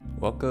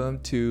Welcome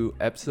to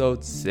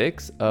episode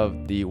 6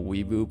 of the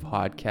Weeboo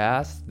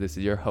podcast. This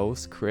is your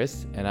host,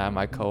 Chris, and I have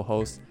my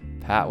co-host,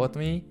 Pat, with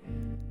me.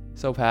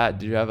 So, Pat,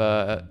 did you have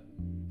a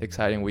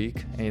exciting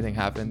week? Anything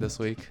happened this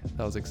week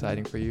that was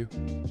exciting for you?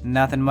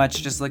 Nothing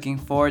much, just looking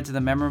forward to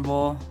the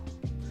memorable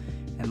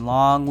and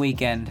long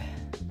weekend.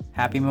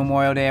 Happy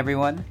Memorial Day,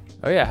 everyone.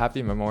 Oh yeah,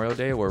 happy Memorial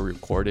Day. We're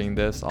recording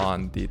this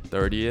on the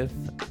 30th.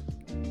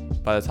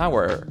 By the time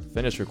we're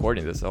finished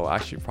recording this, it'll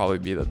actually probably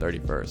be the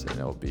 31st and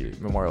it'll be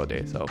Memorial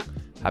Day. So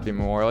happy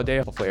Memorial Day.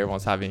 Hopefully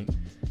everyone's having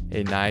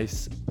a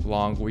nice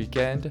long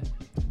weekend.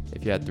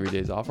 If you had 3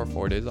 days off or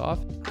 4 days off.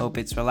 Hope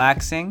it's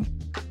relaxing.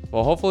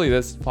 Well, hopefully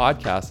this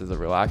podcast is a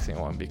relaxing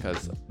one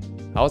because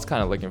I was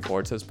kind of looking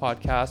forward to this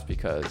podcast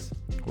because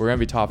we're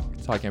going to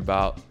be talking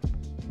about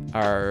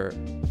our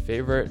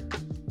favorite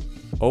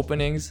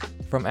openings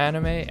from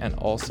anime and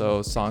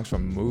also songs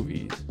from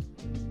movies.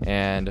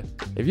 And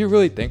if you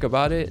really think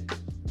about it,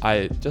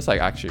 I just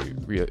actually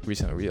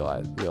recently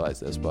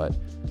realized this, but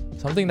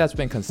something that's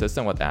been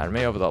consistent with anime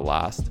over the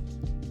last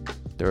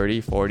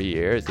 30-40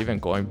 years, even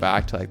going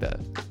back to the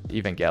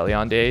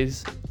Evangelion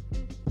days,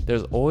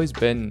 there's always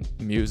been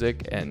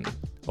music and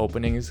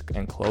openings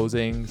and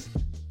closings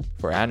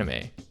for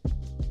anime.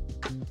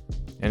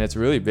 And it's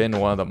really been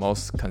one of the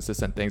most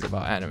consistent things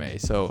about anime.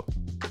 So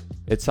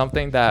it's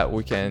something that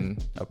we can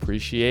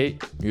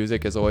appreciate.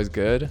 Music is always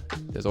good.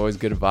 There's always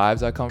good vibes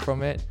that come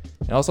from it.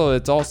 And also,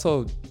 it's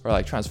also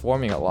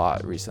transforming a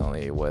lot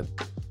recently with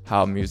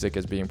how music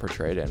is being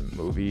portrayed in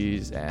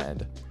movies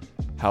and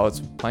how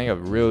it's playing a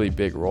really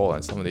big role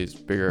in some of these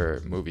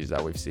bigger movies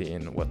that we've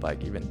seen with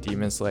even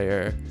Demon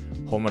Slayer,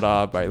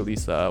 Homura by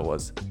Lisa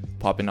was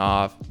popping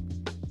off.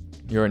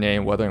 Your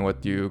Name, Weathering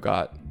With You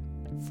got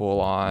full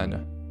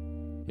on,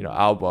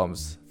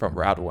 albums from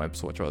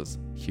Radwimps, which was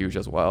huge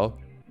as well.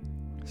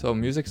 So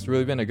music's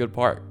really been a good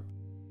part.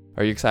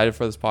 Are you excited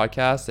for this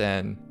podcast,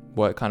 and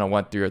what kind of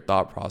went through your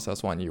thought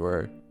process when you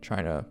were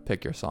trying to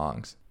pick your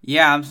songs?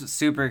 Yeah, I'm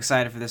super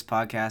excited for this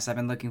podcast. I've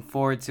been looking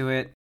forward to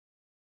it.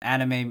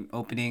 Anime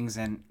openings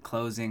and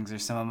closings are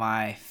some of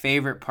my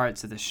favorite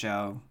parts of the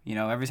show.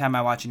 Every time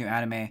I watch a new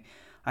anime,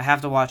 I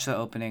have to watch the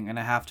opening and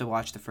I have to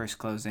watch the first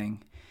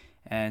closing.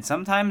 And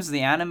sometimes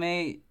the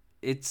anime,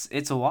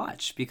 it's a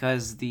watch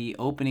because the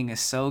opening is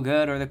so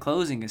good or the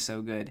closing is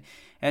so good.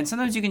 And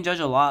sometimes you can judge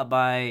a lot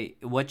by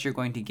what you're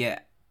going to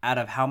get out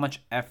of how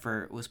much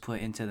effort was put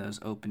into those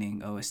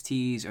opening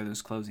OSTs or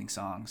those closing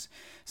songs.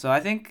 So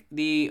I think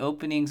the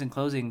openings and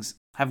closings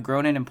have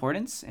grown in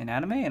importance in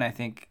anime, and I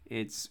think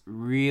it's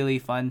really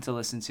fun to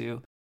listen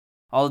to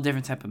all the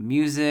different type of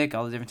music,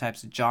 all the different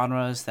types of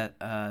genres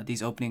that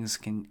these openings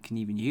can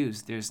even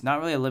use. There's not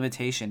really a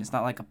limitation. It's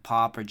not like a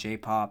pop or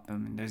J-pop.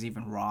 There's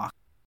even rock.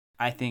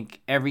 I think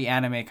every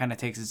anime kind of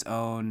takes its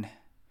own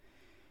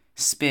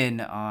spin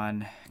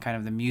on kind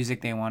of the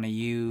music they want to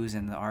use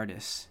and the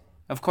artists.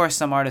 Of course,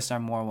 some artists are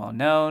more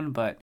well-known,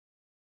 but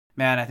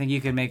man, I think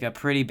you could make a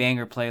pretty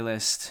banger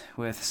playlist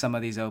with some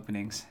of these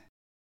openings.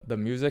 The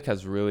music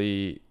has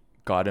really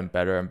gotten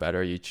better and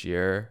better each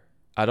year.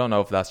 I don't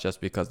know if that's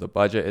just because the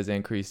budget is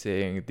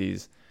increasing.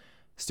 These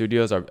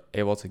studios are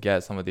able to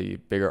get some of the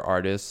bigger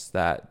artists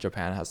that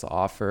Japan has to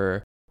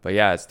offer. But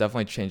yeah, it's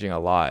definitely changing a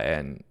lot,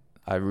 and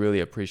I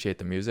really appreciate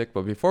the music.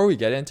 But before we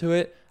get into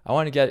it, I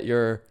want to get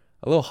a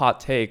little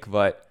hot take,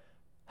 but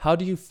how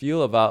do you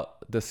feel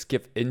about the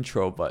skip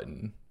intro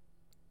button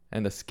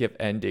and the skip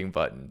ending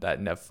button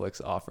that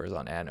Netflix offers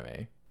on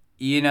anime?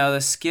 The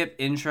skip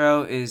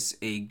intro is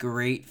a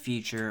great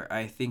feature.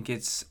 I think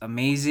it's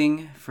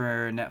amazing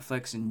for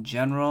Netflix in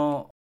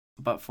general,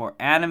 but for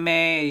anime,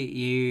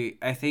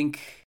 I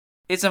think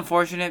it's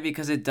unfortunate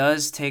because it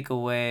does take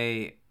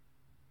away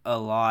a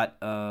lot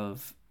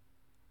of,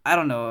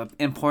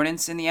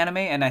 importance in the anime,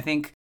 and I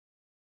think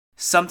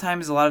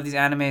sometimes a lot of these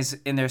animes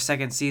in their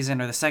second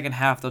season or the second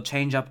half, they'll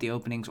change up the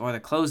openings or the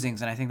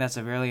closings, and I think that's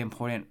a really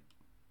important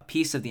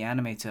piece of the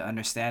anime to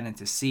understand and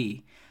to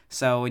see.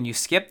 So when you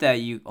skip that,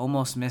 you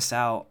almost miss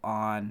out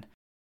on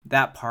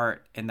that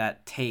part and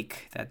that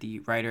take that the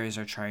writers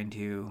are trying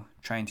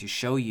to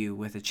show you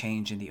with a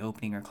change in the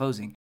opening or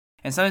closing.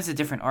 And sometimes it's a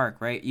different arc,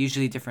 right?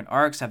 Usually different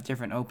arcs have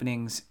different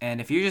openings, and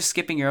if you're just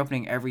skipping your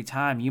opening every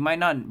time, you might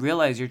not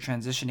realize you're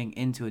transitioning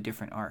into a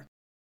different arc.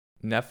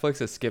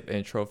 Netflix's skip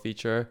intro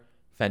feature,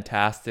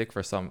 fantastic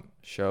for some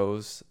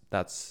shows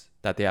that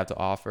they have to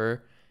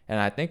offer. And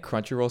I think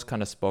Crunchyroll's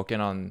kind of spoken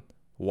on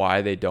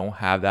why they don't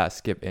have that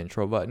skip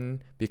intro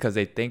button, because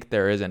they think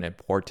there is an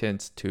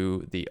importance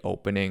to the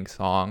opening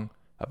song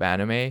of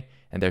anime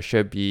and there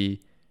should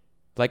be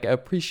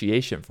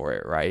appreciation for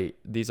it, right?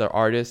 These are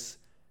artists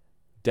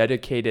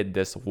dedicated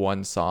this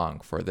one song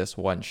for this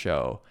one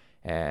show,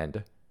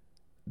 and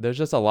there's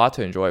just a lot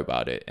to enjoy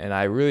about it. And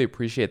I really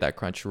appreciate that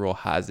Crunchyroll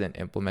hasn't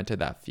implemented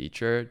that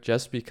feature,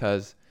 just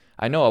because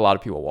I know a lot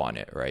of people want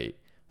it, right?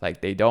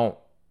 They don't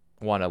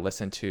want to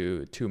listen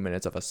to 2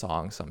 minutes of a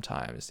song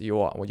sometimes. You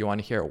want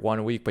to hear it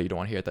one week, but you don't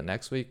want to hear it the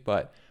next week.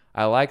 But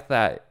I like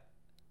that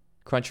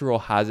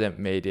Crunchyroll hasn't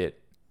made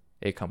it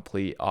a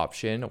complete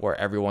option where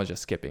everyone's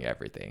just skipping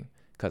everything.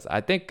 Because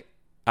I think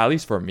at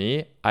least for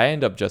me, I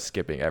end up just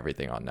skipping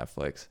everything on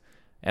Netflix.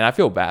 And I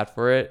feel bad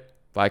for it,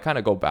 but I kind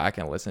of go back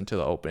and listen to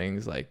the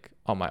openings like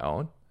on my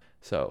own.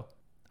 So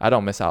I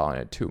don't miss out on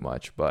it too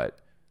much, but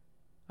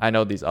I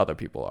know these other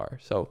people are.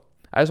 So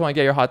I just want to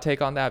get your hot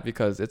take on that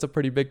because it's a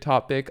pretty big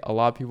topic. A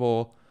lot of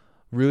people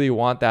really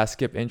want that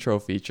skip intro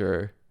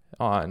feature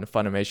on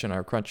Funimation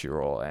or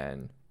Crunchyroll,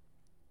 and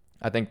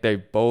I think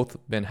they've both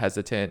been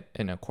hesitant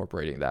in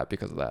incorporating that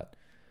because of that.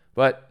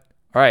 But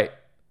all right,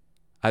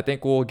 I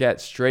think we'll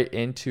get straight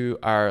into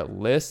our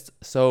list.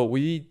 So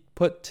we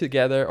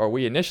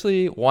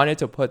initially wanted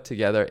to put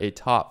together a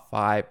top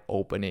 5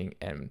 opening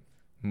and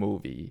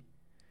movie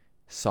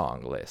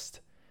song list.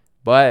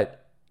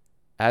 But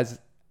as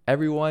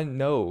everyone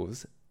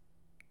knows,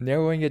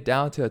 narrowing it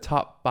down to a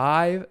top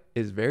 5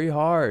 is very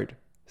hard.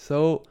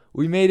 So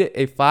we made it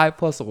a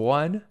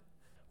 5+1.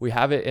 We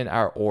have it in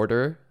our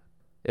order.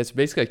 It's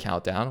basically a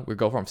countdown. We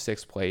go from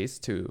 6th place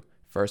to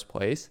 1st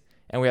place.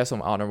 And we have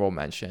some honorable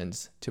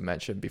mentions to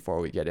mention before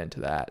we get into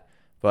that.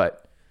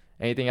 But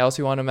anything else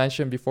you want to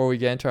mention before we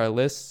get into our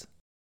list?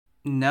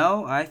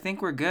 No, I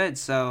think we're good.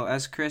 So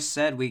as Chris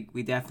said, we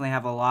definitely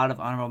have a lot of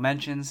honorable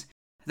mentions.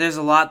 There's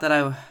a lot that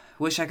I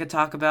wish I could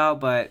talk about,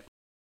 but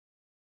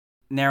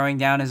narrowing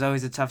down is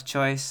always a tough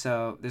choice.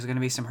 So there's going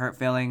to be some hurt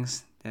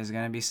feelings. There's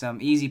going to be some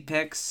easy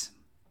picks.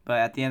 But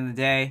at the end of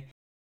the day,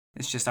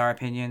 it's just our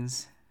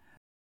opinions.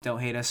 Don't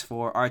hate us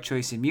for our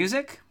choice in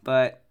music,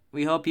 but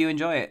we hope you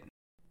enjoy it.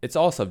 It's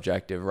all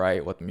subjective,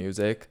 right, with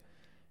music.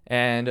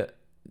 And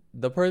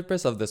the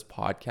purpose of this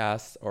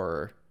podcast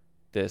or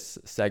this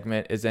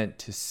segment isn't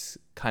to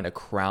kind of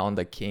crown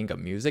the king of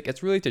music.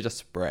 It's really to just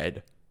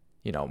spread,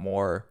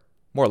 more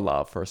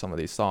love for some of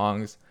these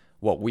songs,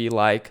 what we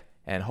like,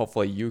 and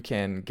hopefully you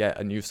can get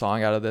a new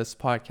song out of this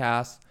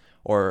podcast.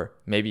 Or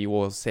maybe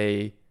we'll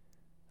say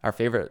our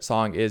favorite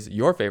song is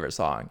your favorite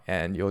song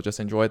and you'll just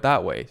enjoy it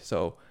that way.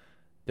 So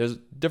there's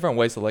different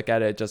ways to look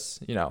at it.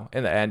 Just, in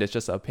the end, it's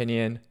just an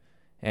opinion.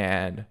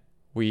 And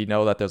we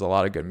know that there's a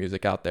lot of good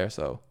music out there.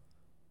 So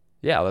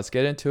yeah, let's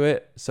get into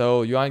it.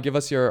 So you want to give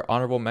us your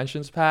honorable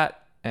mentions,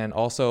 Pat? And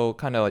also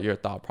kind of like your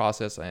thought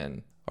process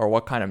or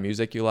what kind of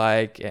music you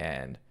like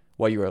and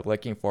what you were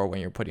looking for when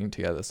you're putting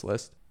together this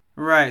list?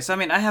 Right. So,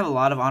 I have a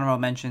lot of honorable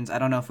mentions. I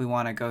don't know if we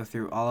want to go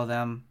through all of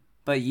them.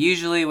 But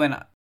usually when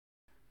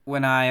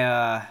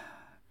I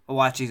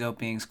watch these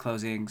openings,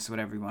 closings,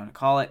 whatever you want to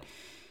call it,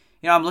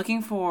 I'm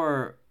looking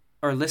for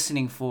or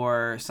listening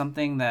for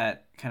something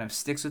that kind of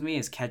sticks with me,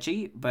 is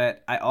catchy,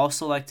 but I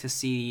also like to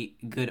see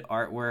good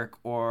artwork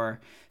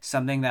or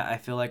something that I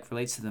feel like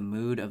relates to the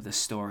mood of the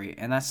story.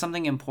 And that's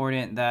something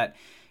important that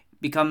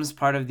becomes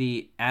part of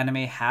the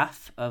anime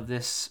half of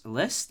this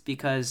list,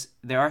 because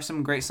there are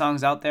some great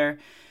songs out there,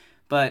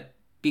 but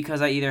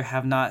because I either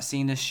have not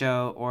seen the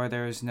show or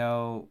there's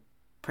no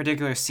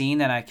particular scene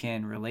that I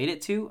can relate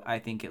it to, I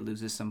think it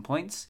loses some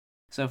points.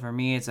 So for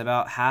me, it's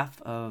about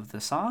half of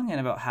the song and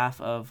about half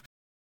of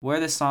where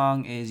the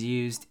song is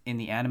used in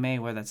the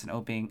anime, whether that's an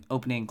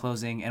opening,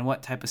 closing, and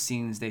what type of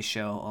scenes they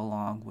show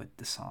along with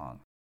the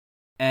song.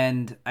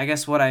 And I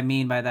guess what I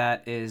mean by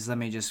that is, let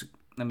me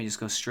just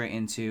go straight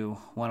into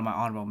one of my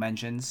honorable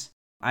mentions.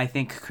 I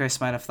think Chris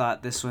might have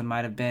thought this one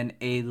might have been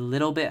a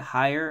little bit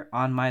higher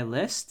on my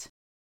list,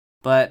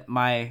 but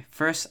my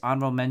first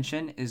honorable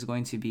mention is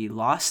going to be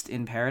Lost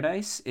in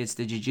Paradise. It's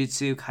the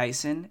Jujutsu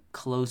Kaisen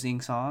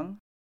closing song.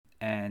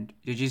 And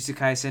Jujutsu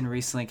Kaisen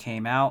recently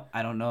came out.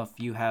 I don't know if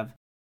you have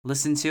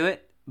listened to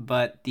it,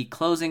 but the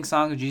closing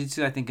song of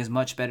Jujutsu I think is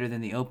much better than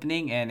the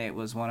opening, and it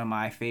was one of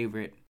my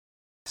favorite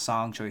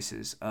song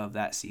choices of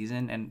that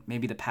season and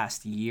maybe the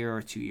past year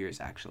or 2 years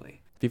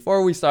actually.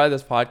 Before we started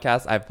this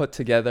podcast, I put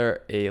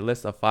together a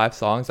list of 5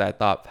 songs that I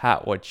thought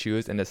Pat would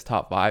choose in this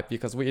top 5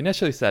 because we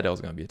initially said it was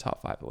going to be a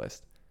top 5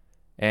 list.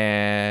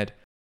 And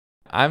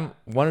I'm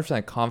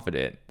 100%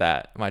 confident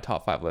that my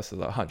top 5 list is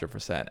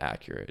 100%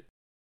 accurate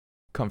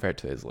compared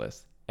to his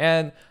list.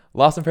 And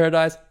Lost in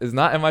Paradise is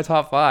not in my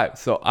top 5,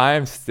 so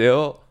I'm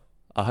still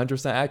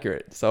 100%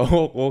 accurate.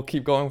 So we'll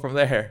keep going from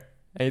there.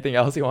 Anything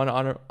else you want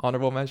to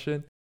honorable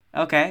mention?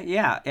 Okay,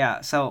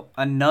 yeah. So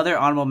another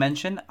honorable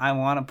mention I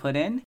want to put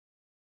in,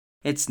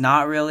 it's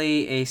not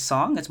really a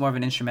song, it's more of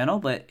an instrumental,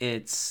 but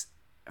it's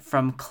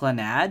from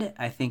Clannad.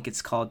 I think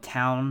it's called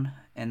Town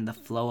and the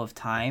Flow of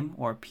Time,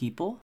 or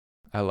People.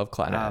 I love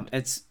Clannad.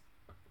 It's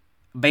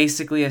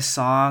basically a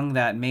song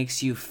that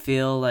makes you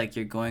feel like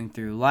you're going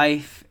through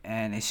life,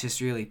 and it's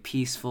just really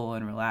peaceful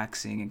and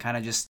relaxing and kind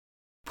of just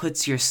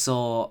puts your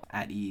soul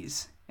at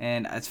ease.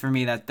 And it's, for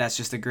me, that's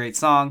just a great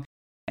song.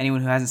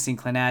 Anyone who hasn't seen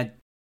Clannad,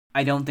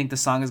 I don't think the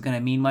song is going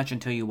to mean much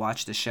until you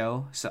watch the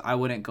show, so I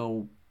wouldn't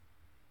go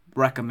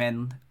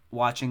recommend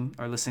watching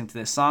or listening to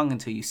this song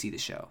until you see the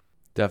show.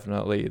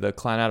 Definitely. The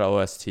Clannad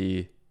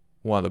OST,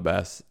 one of the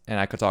best, and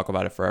I could talk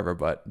about it forever,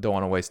 but don't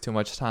want to waste too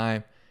much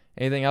time.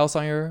 Anything else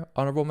on your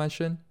honorable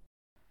mention?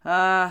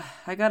 I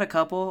got a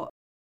couple.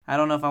 I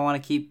don't know if I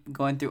want to keep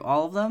going through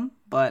all of them,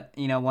 but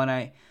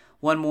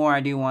one more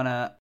I do want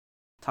to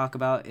talk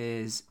about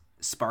is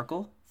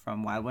Sparkle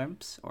from Wild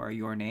Wimps, or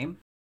Your Name.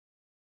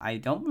 I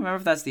don't remember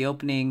if that's the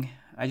opening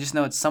I just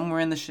know it's somewhere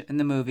in in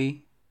the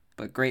movie,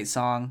 but great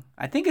song.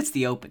 I think it's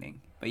the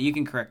opening, but you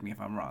can correct me if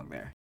I'm wrong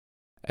there.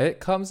 It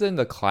comes in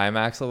the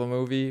climax of a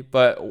movie,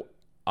 but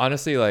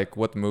honestly, like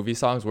with movie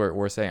songs,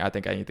 we're saying I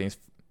think anything's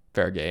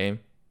fair game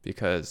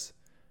because,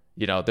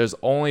 there's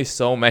only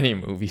so many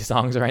movie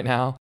songs right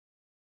now.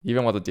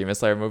 Even with the Demon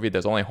Slayer movie,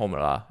 there's only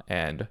Homura,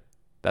 and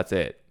that's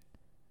it.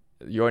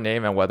 Your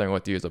Name and Weathering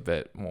with You is a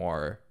bit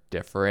more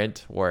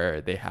different, where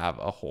they have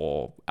a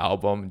whole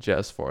album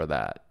just for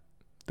the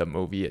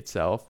movie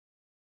itself.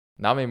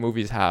 Not many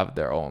movies have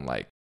their own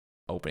like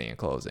opening and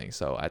closing,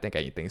 so I think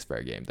anything's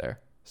fair game there.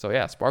 So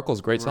yeah,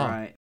 Sparkle's great song.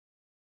 Right.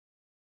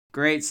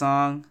 Great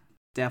song.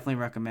 Definitely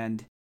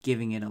recommend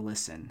giving it a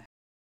listen.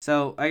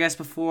 So I guess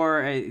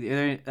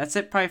that's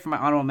it probably for my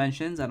honorable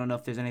mentions. I don't know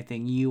if there's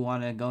anything you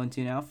want to go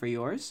into now for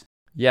yours.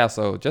 Yeah,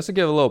 so just to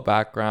give a little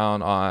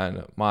background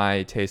on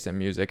my taste in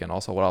music and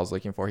also what I was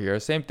looking for here.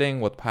 Same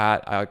thing with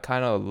Pat. I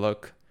kind of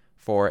look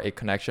for a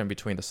connection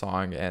between the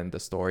song and the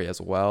story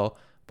as well.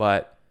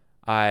 But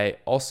I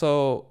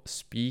also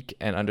speak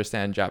and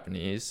understand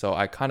Japanese, so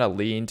I kind of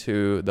lean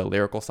to the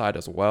lyrical side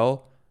as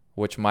well,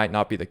 which might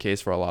not be the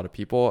case for a lot of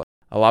people.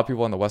 A lot of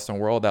people in the Western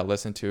world that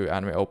listen to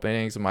anime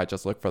openings might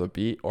just look for the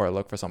beat or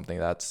look for something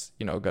that's,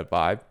 a good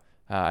vibe.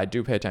 I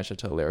do pay attention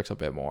to the lyrics a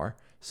bit more,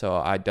 so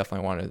I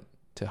definitely wanted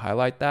to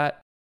highlight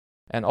that.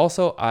 And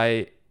also,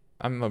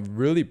 I'm a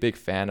really big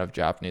fan of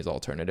Japanese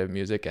alternative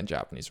music and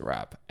Japanese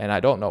rap, and I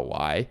don't know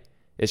why.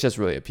 It's just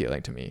really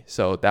appealing to me.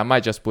 So that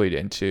might just bleed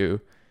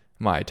into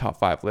my top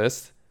 5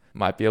 list.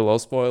 Might be a little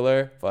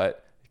spoiler,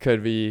 but it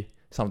could be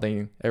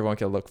something everyone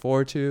can look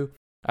forward to.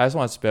 I just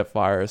want to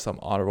spitfire some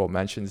honorable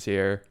mentions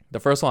here. The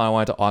first one I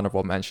wanted to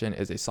honorable mention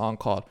is a song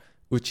called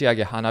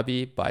Uchiage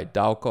Hanabi by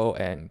Daoko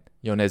and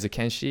Yonezu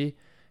Kenshi.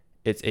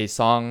 It's a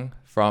song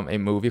from a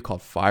movie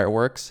called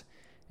Fireworks,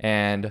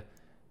 and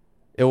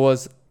it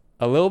was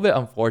a little bit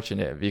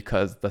unfortunate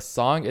because the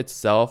song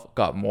itself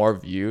got more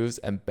views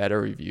and better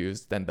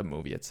reviews than the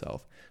movie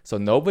itself. So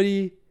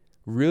nobody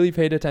really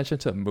paid attention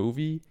to the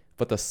movie,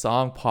 but the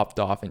song popped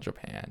off in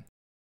Japan.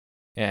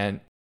 And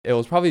it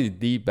was probably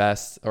the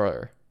best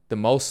or the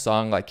most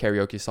sung like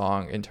karaoke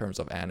song in terms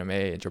of anime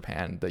in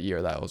Japan the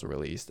year that it was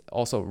released.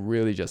 Also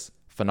really just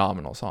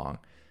phenomenal song.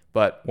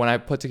 But when I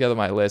put together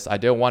my list, I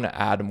didn't want to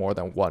add more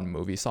than one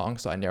movie song,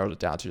 so I narrowed it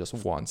down to just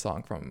one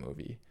song from a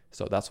movie.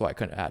 So that's why I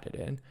couldn't add it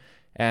in.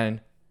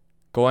 And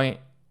going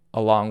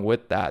along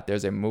with that,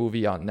 there's a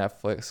movie on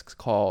Netflix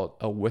called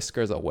A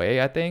Whiskers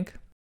Away, I think.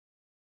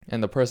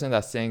 And the person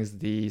that sings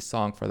the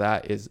song for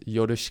that is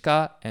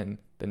Yorushika, and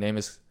the name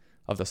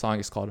of the song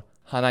is called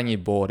Hanani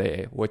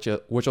Bore, which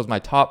was my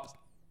top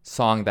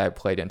song that I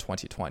played in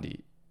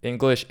 2020,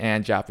 English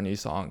and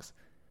Japanese songs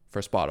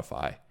for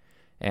Spotify.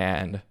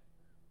 And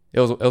it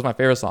was my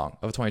favorite song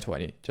of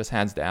 2020, just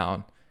hands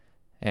down.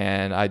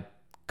 And I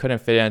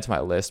couldn't fit it into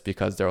my list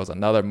because there was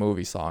another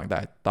movie song that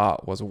I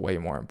thought was way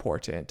more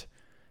important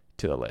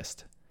to the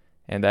list.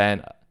 And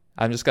then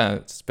I'm just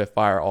going to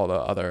spitfire all the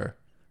other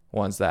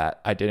ones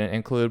that I didn't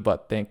include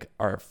but think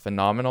are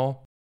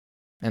phenomenal.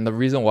 And the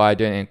reason why I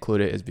didn't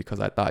include it is because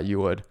I thought you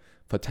would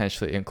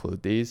potentially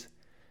include these.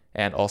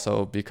 And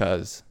also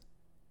because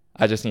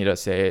I just need to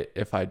say it.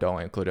 If I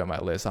don't include it on my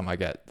list, I might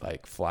get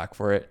like flack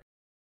for it.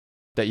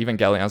 The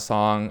Evangelion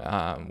song,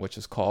 which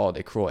is called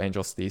A Cruel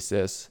Angel's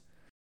Thesis.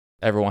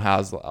 Everyone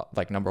has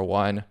like number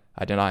 1.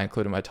 I did not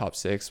include in my top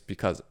 6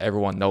 because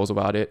everyone knows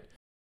about it.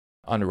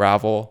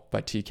 Unravel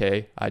by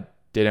TK. I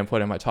didn't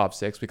put in my top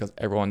 6 because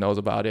everyone knows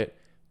about it.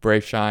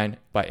 Brave Shine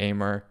by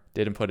Aimer.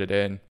 Didn't put it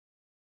in.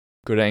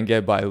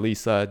 Gurenge by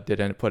Lisa.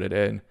 Didn't put it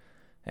in.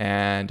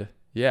 And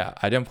yeah,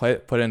 I didn't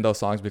put in those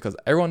songs because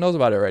everyone knows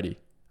about it already.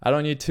 I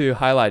don't need to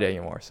highlight it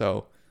anymore.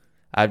 So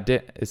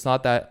it's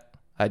not that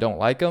I don't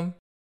like them.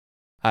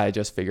 I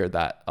just figured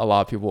that a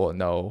lot of people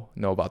know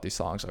about these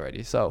songs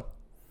already. So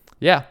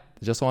yeah,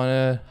 just want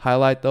to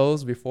highlight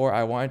those before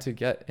I wanted to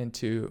get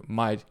into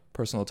my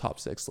personal top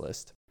 6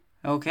 list.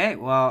 Okay,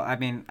 well, I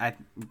mean, I'm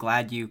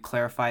glad you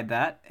clarified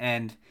that.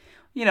 And,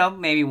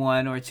 maybe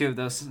 1 or 2 of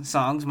those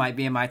songs might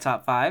be in my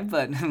top 5,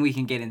 but we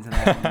can get into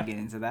that when we get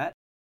into that.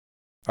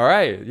 All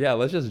right, yeah,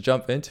 let's just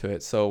jump into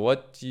it. So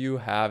what do you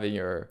have in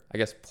your, I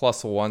guess,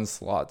 +1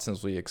 slot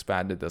since we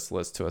expanded this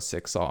list to a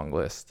 6-song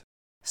list?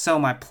 So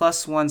my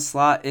 +1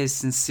 slot is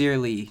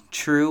Sincerely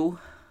True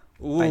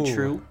by Ooh.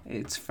 True.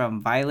 It's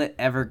from Violet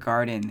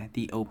Evergarden,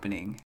 the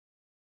opening.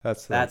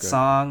 That's so that good.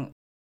 song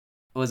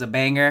was a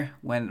banger.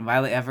 When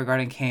Violet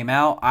Evergarden came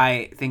out,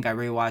 I think I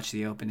rewatched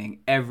the opening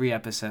every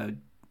episode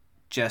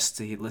just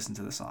to listen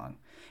to the song.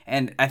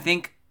 And I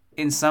think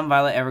in some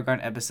Violet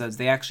Evergarden episodes,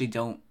 they actually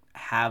don't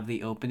have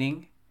the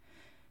opening.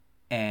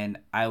 And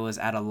I was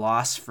at a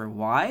loss for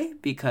why,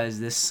 because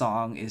this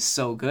song is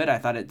so good. I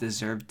thought it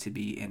deserved to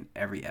be in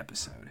every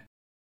episode.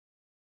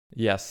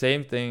 Yeah,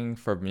 same thing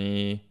for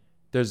me.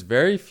 There's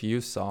very few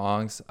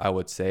songs, I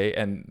would say,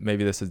 and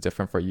maybe this is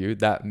different for you,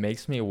 that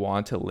makes me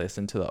want to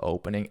listen to the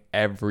opening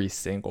every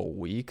single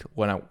week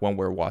when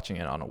we're watching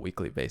it on a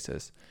weekly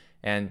basis.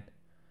 And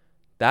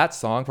that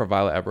song for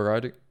Violet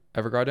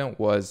Evergarden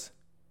was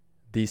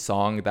the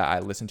song that I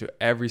listened to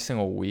every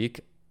single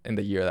week in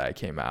the year that it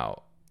came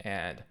out.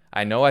 And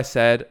I know I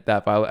said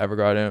that Violet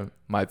Evergarden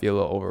might be a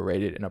little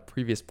overrated in a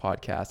previous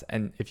podcast.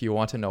 And if you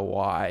want to know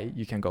why,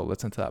 you can go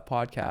listen to that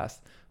podcast.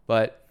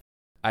 But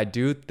I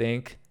do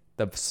think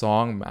the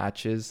song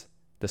matches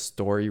the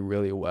story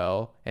really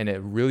well, and it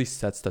really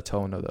sets the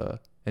tone of the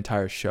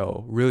entire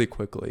show really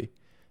quickly.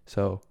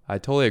 So I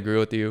totally agree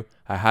with you.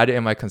 I had it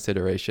in my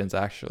considerations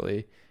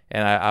actually,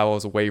 and I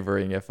was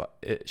wavering if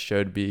it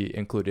should be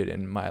included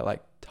in my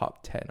like top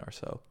 10 or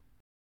so.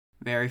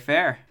 Very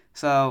fair.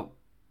 So,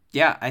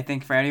 yeah, I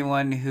think for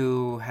anyone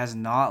who has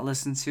not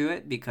listened to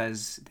it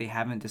because they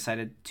haven't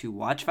decided to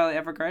watch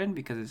Violet Evergarden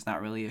because it's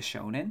not really a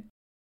shonen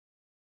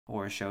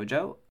or a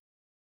shoujo,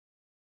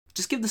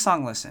 just give the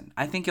song a listen.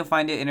 I think you'll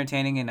find it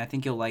entertaining, and I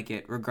think you'll like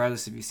it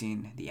regardless if you've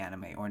seen the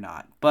anime or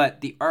not.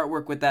 But the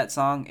artwork with that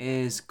song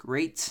is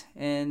great,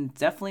 and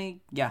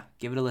definitely, yeah,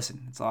 give it a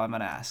listen. That's all I'm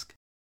going to ask.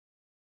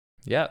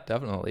 Yeah,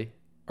 definitely.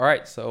 All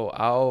right, so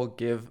I'll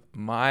give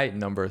my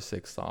number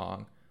 6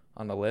 song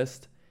on the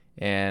list.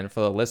 And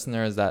for the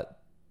listeners that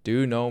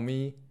do know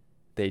me,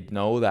 they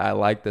know that I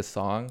like this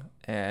song.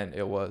 And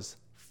it was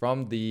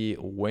from the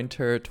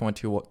winter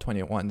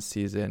 2021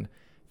 season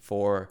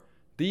for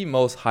the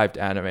most hyped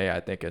anime, I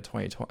think, in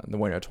the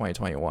winter of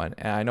 2021.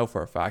 And I know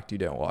for a fact you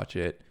didn't watch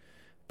it.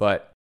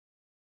 But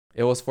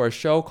it was for a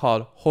show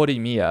called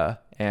Horimiya.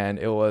 And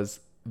it was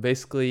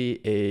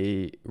basically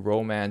a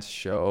romance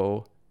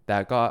show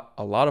that got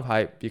a lot of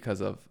hype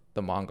because of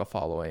the manga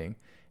following.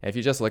 And if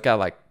you just look at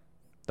like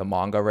the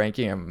manga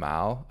ranking in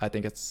MAL, I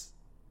think it's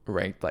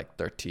ranked like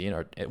 13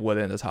 or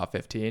within the top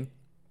 15.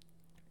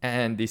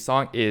 And the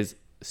song is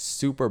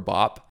super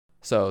bop.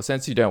 So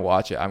since you didn't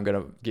watch it, I'm going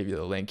to give you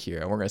the link here,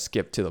 and we're going to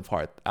skip to the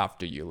part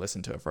after you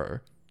listen to it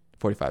for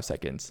 45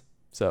 seconds.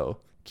 So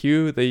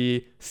cue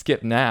the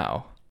skip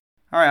now.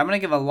 All right, I'm going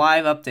to give a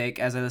live update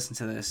as I listen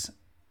to this.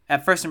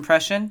 At first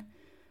impression,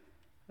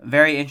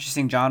 very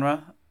interesting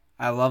genre.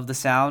 I love the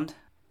sound.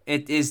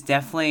 It is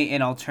definitely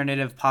an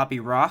alternative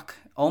poppy rock,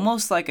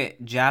 almost like a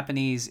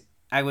Japanese,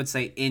 I would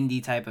say,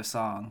 indie type of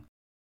song.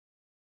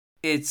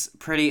 It's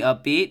pretty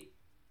upbeat.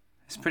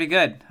 It's pretty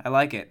good. I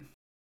like it.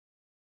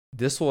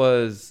 This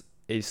was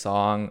a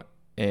song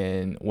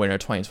in winter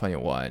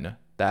 2021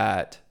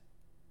 that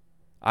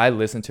I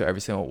listened to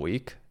every single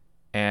week.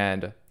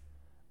 And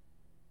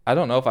I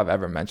don't know if I've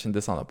ever mentioned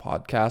this on the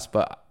podcast,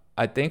 but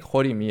I think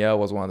Horimiya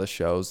was one of the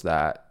shows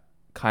that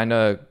kind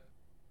of,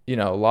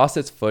 lost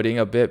its footing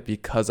a bit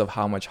because of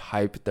how much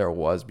hype there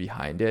was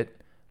behind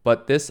it.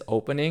 But this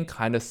opening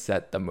kind of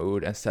set the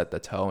mood and set the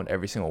tone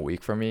every single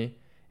week for me.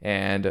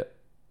 And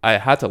I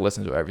had to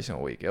listen to it every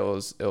single week. It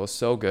was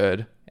so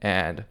good.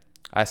 And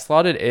I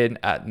slotted in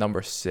at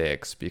number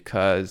 6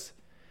 because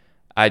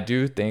I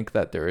do think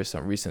that there is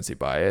some recency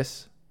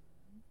bias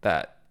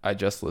that I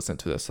just listened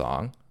to the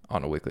song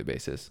on a weekly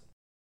basis.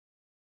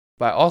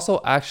 But I also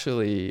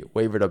actually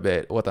wavered a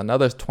bit with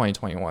another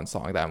 2021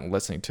 song that I'm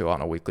listening to on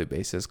a weekly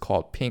basis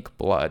called Pink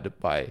Blood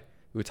by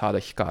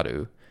Utada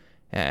Hikaru.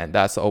 And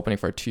that's the opening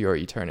for To Your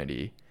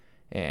Eternity.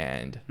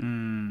 And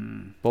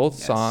both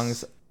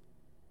songs,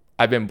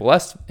 I've been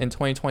blessed in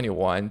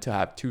 2021 to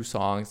have 2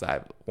 songs that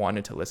I've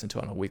wanted to listen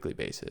to on a weekly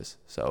basis.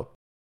 So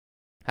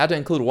I had to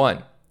include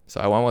one.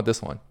 So I went with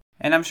this one.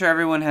 And I'm sure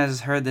everyone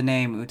has heard the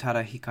name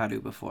Utada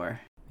Hikaru before.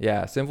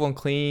 Yeah, Simple and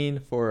Clean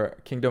for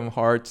Kingdom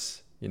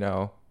Hearts,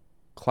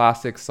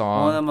 classic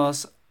song. One of the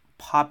most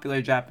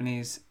popular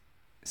Japanese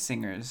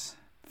singers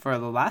for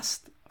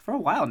a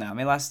while now.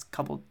 Maybe last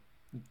couple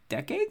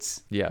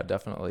decades? Yeah,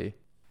 definitely.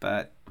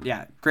 But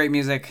yeah, great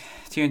music.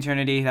 To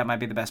Eternity, that might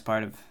be the best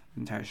part of the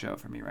entire show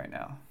for me right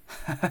now.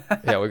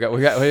 Yeah, we got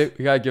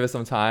to give it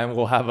some time.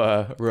 We'll have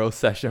a roast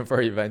session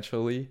for it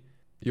eventually.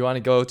 You want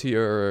to go to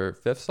your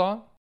 5th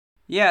song?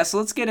 Yeah, so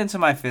let's get into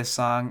my 5th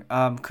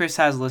song. Chris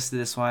has listed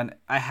this one.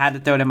 I had to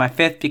throw it in my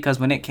 5th because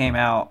when it came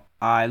out,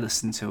 I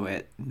listened to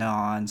it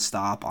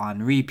non-stop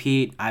on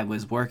repeat. I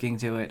was working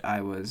to it. I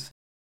was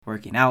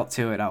working out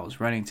to it. I was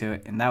running to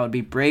it. And that would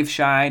be Brave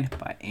Shine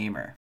by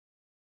Aimer.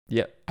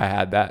 Yep, I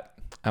had that.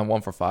 I'm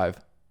 1 for 5.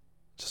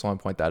 Just want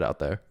to point that out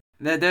there.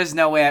 There's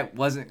no way I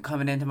wasn't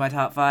coming into my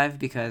top 5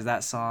 because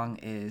that song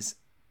is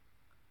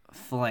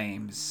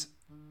flames.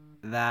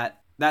 That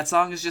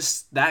song is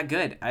just that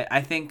good.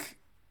 I think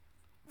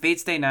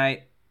Fate's Day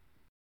Night,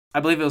 I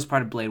believe it was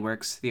part of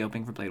Bladeworks, the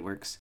opening for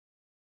Bladeworks.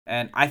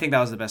 And I think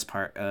that was the best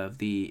part of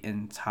the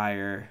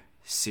entire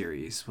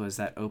series, was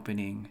that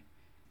opening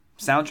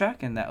soundtrack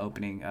and that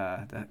opening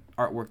the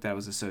artwork that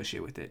was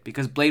associated with it.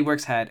 Because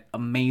Bladeworks had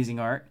amazing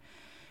art.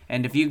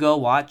 And if you go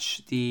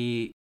watch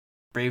the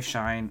Brave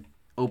Shine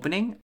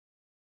opening,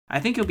 I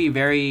think you'll be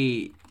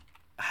very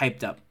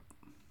hyped up.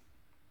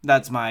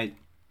 That's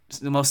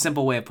the most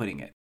simple way of putting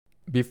it.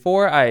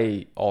 Before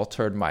I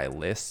altered my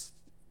list,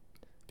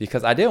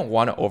 because I didn't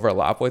want to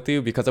overlap with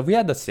you, because if we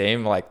had the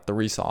same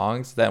 3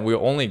 songs, then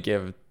we'll only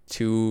give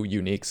 2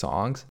 unique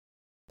songs.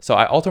 So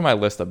I altered my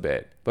list a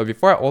bit. But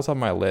before I altered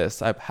my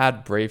list, I've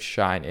had Brave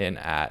Shine in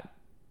at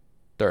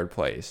 3rd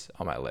place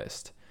on my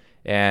list.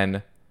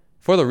 And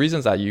for the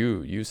reasons that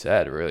you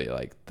said, really.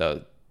 Like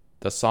the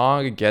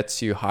song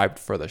gets you hyped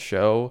for the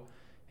show.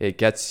 It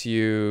gets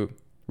you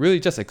really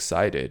just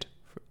excited.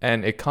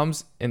 And it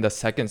comes in the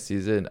second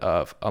season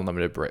of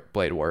Unlimited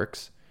Blade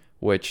Works,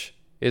 which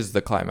is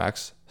the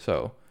climax.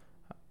 So,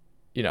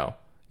 you know,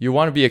 you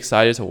want to be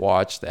excited to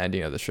watch the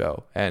ending of the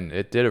show. And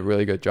it did a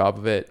really good job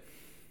of it.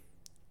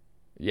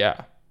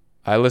 Yeah.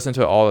 I listen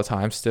to it all the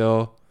time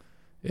still.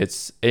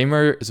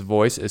 Aimer's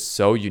voice is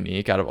so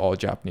unique out of all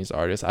Japanese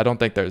artists. I don't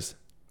think there's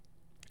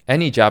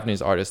any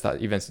Japanese artist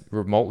that even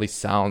remotely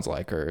sounds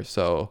like her.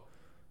 So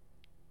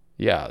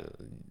yeah,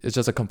 it's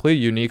just a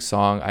completely unique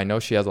song. I know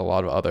she has a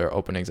lot of other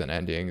openings and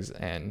endings,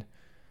 and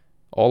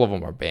all of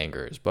them are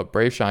bangers, but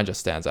Brave Shine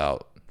just stands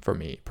out for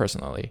me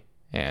personally.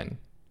 And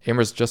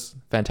Aimer's just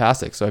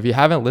fantastic. So if you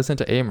haven't listened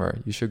to Aimer,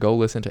 you should go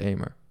listen to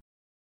Aimer.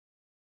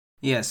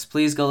 Yes,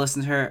 please go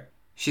listen to her.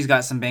 She's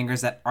got some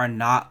bangers that are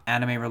not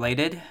anime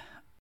related,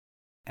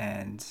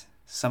 and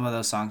some of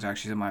those songs are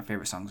actually some of my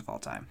favorite songs of all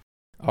time.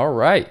 All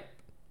right.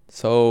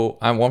 So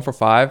I'm 1 for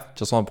 5.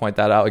 Just want to point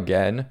that out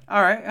again.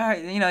 All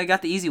right. You know, you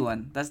got the easy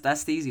one.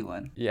 That's the easy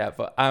one. Yeah,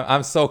 but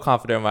I'm so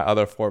confident in my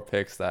other 4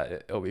 picks that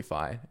it'll be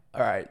fine.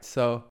 All right.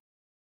 So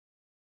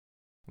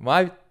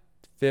my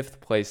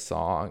 5th place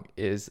song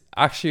is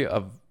actually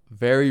a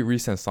very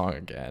recent song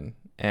again.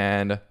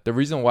 And the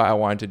reason why I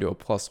wanted to do a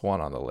 +1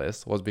 on the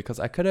list was because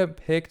I could have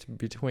picked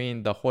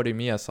between the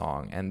Horimiya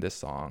song and this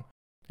song.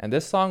 And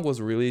this song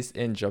was released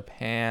in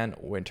Japan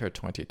winter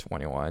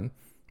 2021.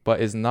 But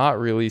is not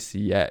released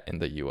yet in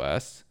the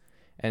US.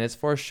 And it's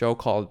for a show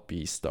called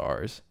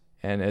Beastars.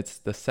 And it's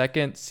the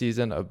second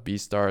season of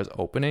Beastars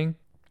opening.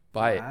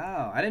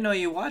 Wow, I didn't know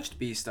you watched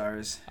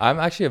Beastars. I'm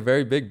actually a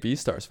very big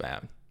Beastars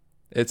fan.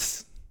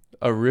 It's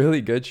a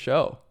really good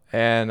show.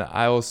 And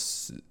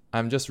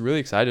I'm just really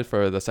excited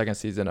for the second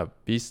season of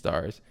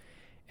Beastars.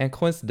 And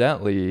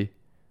coincidentally,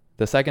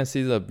 the second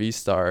season of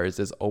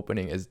Beastars'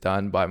 opening is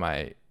done by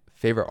my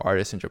favorite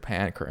artist in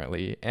Japan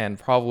currently, and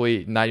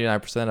probably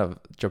 99% of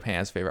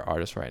Japan's favorite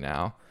artists right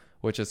now,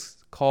 which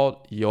is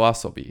called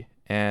YOASOBI.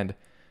 And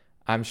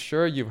I'm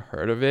sure you've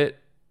heard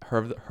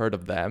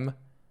of them,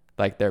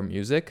 like their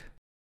music,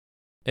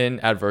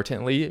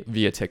 inadvertently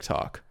via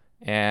TikTok.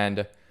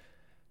 And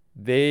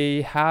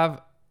they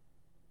have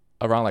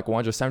around like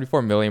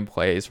 174 million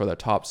plays for their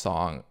top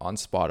song on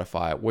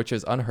Spotify, which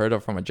is unheard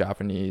of from a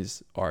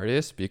Japanese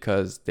artist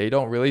because they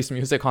don't release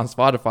music on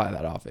Spotify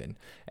that often.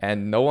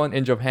 And no one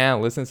in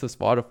Japan listens to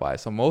Spotify.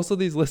 So most of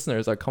these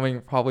listeners are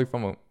coming probably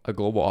from a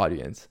global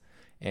audience.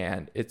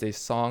 And it's a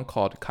song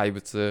called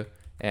Kaibutsu,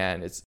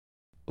 and it's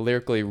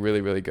lyrically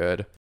really, really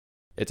good.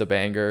 It's a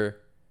banger.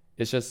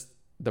 It's just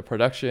the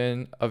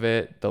production of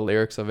it, the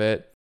lyrics of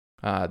it.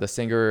 The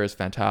singer is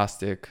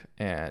fantastic,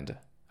 and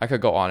I could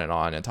go on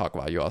and talk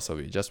about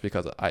YOASOBI just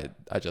because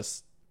I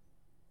just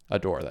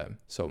adore them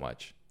so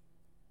much.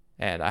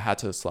 And I had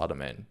to slot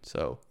them in.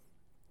 So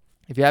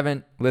if you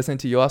haven't listened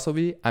to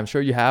YOASOBI, I'm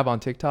sure you have on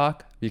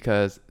TikTok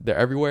because they're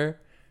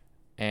everywhere.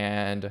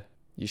 And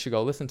you should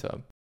go listen to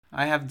them.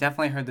 I have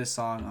definitely heard this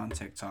song on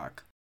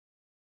TikTok.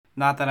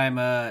 Not that I'm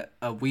a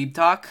weeb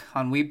talk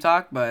on Weeb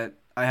Talk, but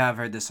I have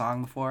heard this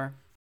song before.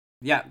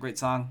 Yeah, great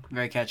song.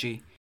 Very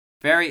catchy.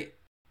 Very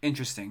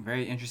interesting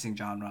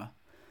genre.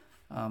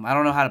 I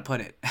don't know how to put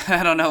it.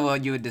 I don't know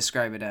what you would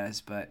describe it as,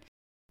 but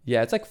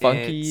yeah, it's like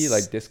funky,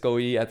 like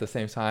disco-y at the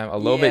same time, a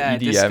little bit EDM-y.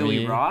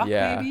 Disco-y rock,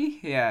 maybe.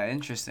 Yeah,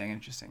 interesting.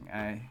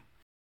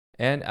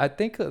 And I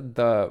think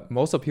the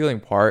most appealing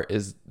part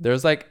is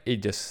there's like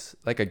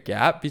a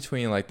gap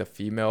between like the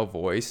female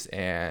voice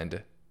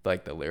and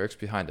like the lyrics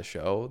behind the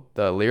show.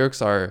 The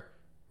lyrics are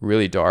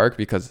really dark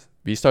because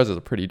Beastars is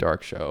a pretty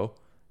dark show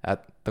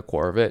at the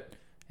core of it,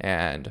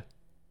 and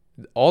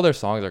all their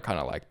songs are kind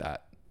of like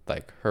that.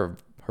 Like her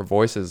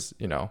voice is,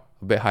 a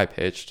bit high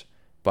pitched,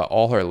 but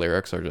all her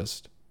lyrics are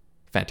just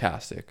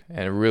fantastic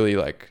and really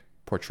like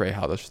portray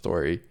how the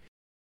story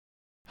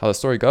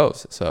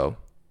goes. So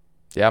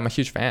yeah, I'm a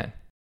huge fan.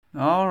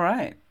 All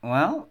right.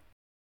 Well,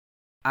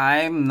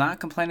 I'm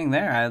not complaining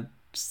there.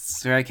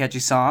 It's a very catchy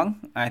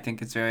song. I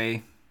think it's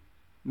very,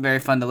 very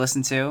fun to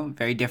listen to.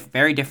 Very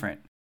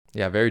different.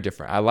 Yeah, very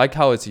different. I like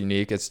how it's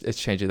unique. It's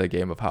changing the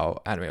game of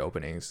how anime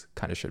openings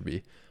kind of should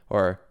be,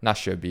 or not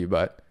should be,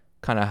 but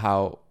kind of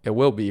how it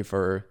will be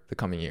for the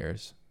coming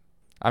years.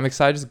 I'm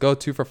excited to go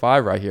 2 for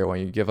 5 right here when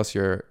you give us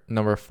your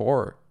number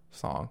 4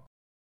 song.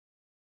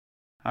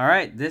 All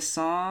right, this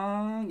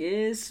song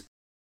is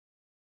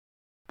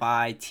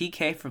by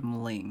TK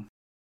from Ling.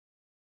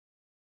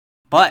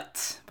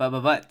 But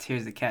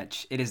here's the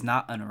catch. It is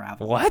not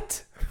Unravel.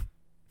 What?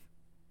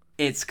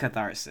 It's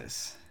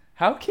Catharsis.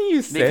 How can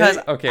you say? Because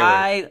okay,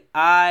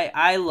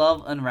 I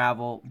love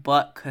Unravel,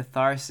 but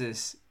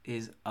Catharsis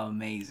is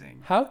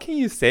amazing. How can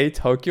you say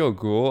Tokyo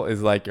Ghoul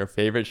is like your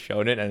favorite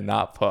shonen and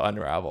not put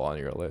Unravel on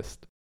your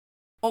list?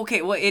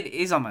 Okay, well it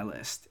is on my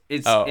list.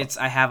 It's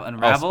I have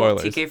Unravel,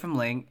 TK from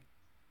Ling,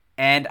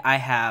 and I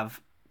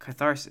have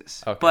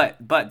Catharsis. Okay.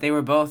 But they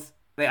were both.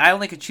 I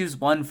only could choose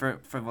one for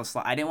the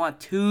slot. I didn't want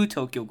 2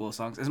 Tokyo Ghoul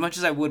songs as much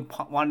as I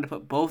wanted to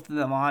put both of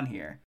them on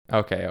here.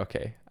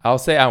 Okay. I'll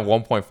say I'm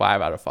 1.5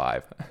 out of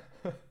 5.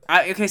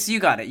 Okay, so you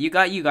got it. You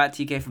got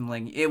TK from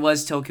Ling. It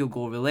was Tokyo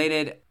Ghoul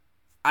related.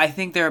 I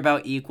think they're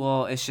about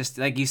equal. It's just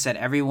like you said,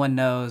 everyone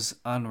knows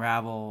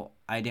Unravel.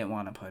 I didn't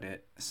want to put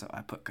it, so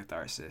I put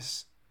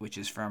Catharsis, which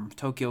is from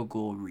Tokyo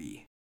Ghoul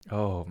Re.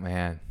 Oh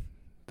man,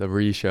 the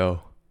Re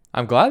show.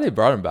 I'm glad they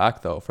brought him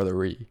back though for the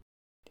Re.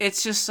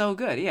 It's just so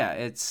good. Yeah,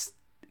 it's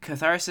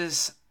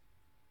Catharsis.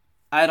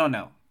 I don't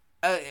know.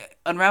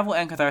 Unravel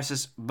and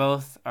Catharsis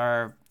both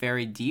are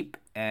very deep,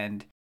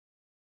 and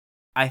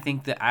I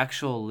think the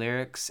actual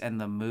lyrics and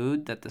the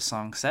mood that the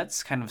song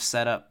sets kind of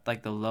set up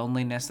like the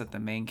loneliness that the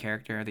main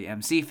character, the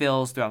MC,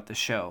 feels throughout the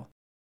show,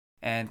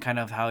 and kind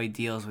of how he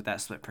deals with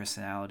that split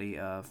personality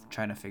of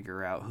trying to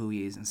figure out who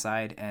he is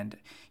inside. And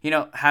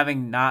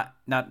having not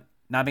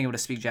being able to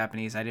speak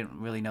Japanese, I didn't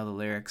really know the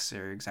lyrics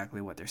or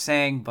exactly what they're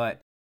saying, but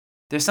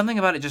there's something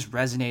about it just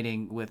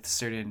resonating with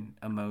certain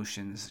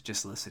emotions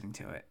just listening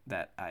to it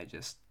that I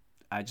just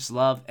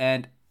love.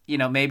 And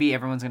maybe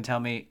everyone's gonna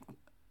tell me,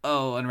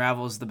 oh,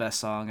 Unravel is the best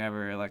song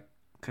ever. Like,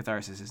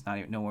 Catharsis is not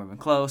even nowhere even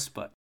close.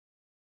 But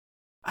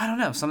I don't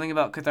know. Something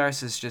about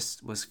Catharsis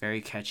just was very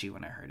catchy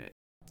when I heard it.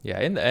 Yeah,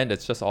 in the end,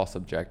 it's just all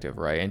subjective,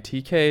 right? And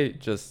TK,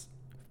 just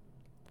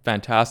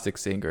fantastic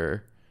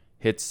singer,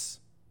 hits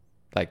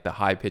like the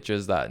high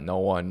pitches that no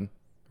one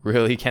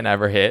really can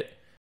ever hit.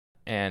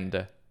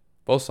 And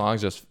both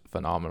songs just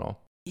phenomenal.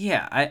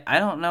 Yeah, I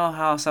don't know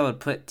how else I would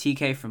put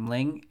TK from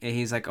Ling.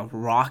 He's like a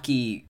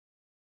rocky...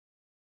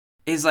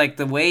 Is like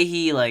the way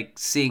he like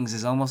sings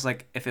is almost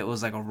like if it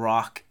was like a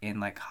rock in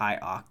like high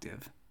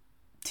octave.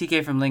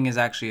 TK from Ling is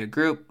actually a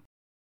group.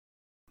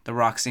 The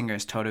rock singer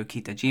is Toru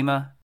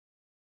Kitajima.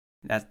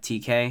 That's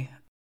TK.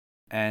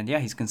 And yeah,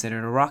 he's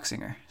considered a rock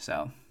singer.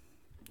 So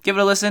give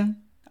it a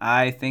listen.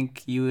 I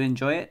think you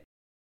enjoy it.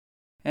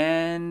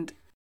 And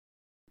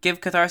give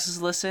Catharsis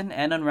a listen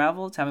and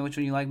Unravel. Tell me which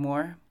one you like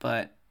more.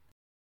 But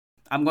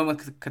I'm going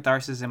with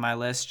Catharsis in my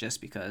list just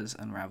because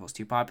Unravel's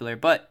too popular.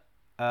 But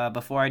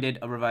before I did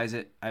revise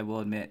it, I will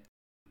admit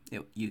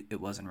it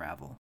was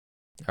Unravel.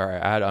 All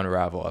right, I had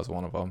Unravel as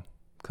one of them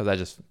because I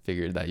just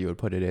figured that you would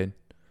put it in.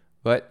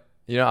 But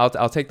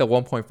I'll take the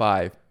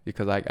 1.5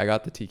 because I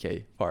got the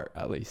TK part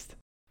at least.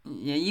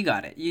 Yeah, you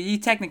got it. You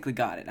technically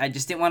got it. I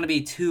just didn't want to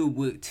be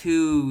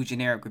too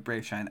generic with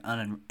Brave Shine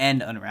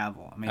and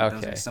Unravel. I mean,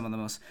 Those are some of the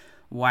most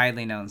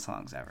widely known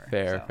songs ever.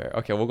 Fair.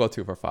 Okay, we'll go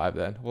 2 for 5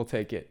 then. We'll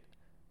take it.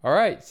 All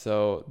right,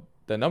 so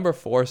the number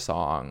 4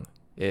 song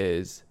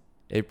is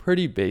a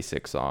pretty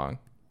basic song,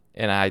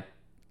 and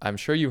I'm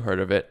sure you heard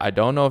of it. I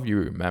don't know if you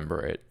remember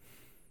it,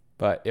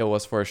 but it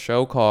was for a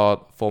show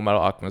called Full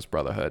Metal Alchemist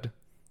Brotherhood,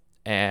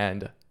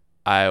 and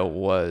I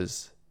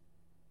was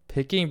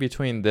picking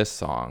between this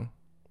song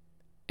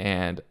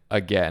and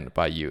Again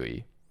by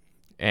Yui,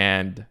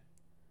 and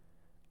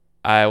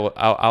I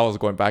was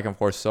going back and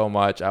forth so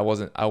much. I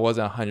wasn't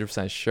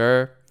 100%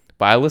 sure,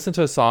 but I listened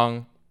to the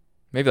song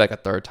maybe like a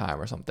third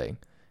time or something.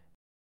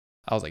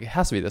 I was like, it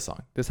has to be this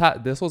song. This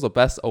was the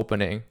best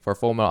opening for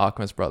Full Metal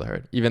Alchemist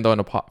Brotherhood, even though in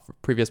a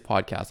previous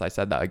podcast I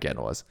said that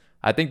Again was.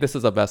 I think this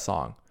is the best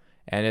song,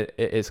 and it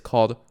is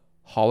called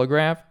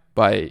Hologram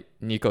by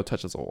Nico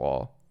Touches a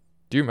Wall.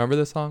 Do you remember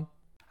this song?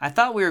 I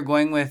thought we were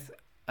going with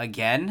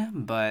Again,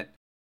 but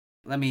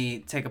let me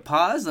take a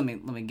pause. Let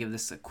me give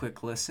this a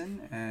quick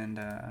listen. And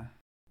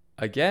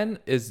Again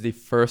is the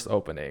first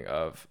opening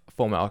of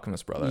Full Metal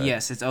Alchemist Brotherhood.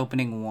 Yes, it's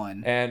opening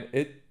 1. And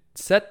it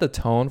set the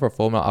tone for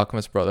Full Metal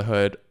Alchemist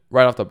Brotherhood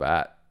right off the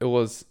bat. It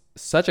was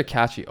such a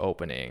catchy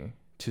opening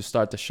to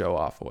start the show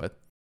off with.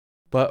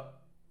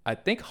 But I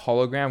think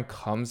Hologram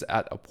comes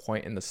at a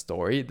point in the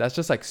story that's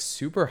just like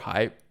super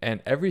hype,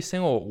 and every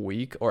single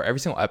week or every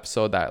single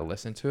episode that I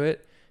listen to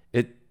it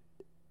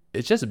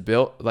just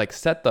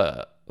set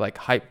the like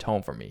hype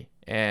tone for me,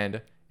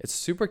 and it's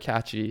super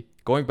catchy.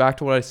 Going back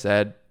to what I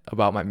said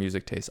about my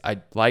music taste,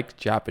 I like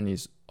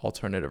Japanese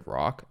alternative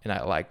rock, and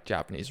I like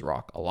Japanese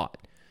rock a lot,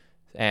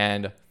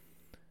 and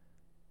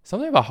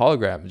something about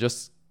Hologram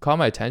just caught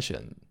my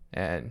attention.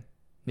 And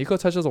Nico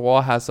Touches the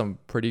Wall has some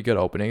pretty good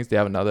openings. They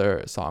have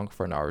another song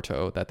for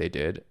Naruto that they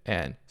did,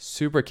 and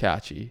super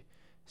catchy,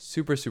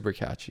 super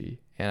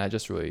catchy, and I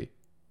just really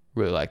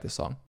like this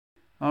song.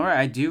 All right,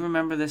 I do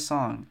remember this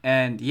song,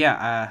 and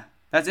yeah,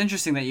 that's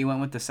interesting that you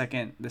went with the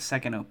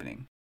second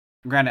opening.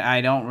 Granted,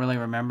 I don't really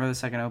remember the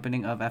second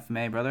opening of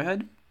FMA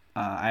Brotherhood.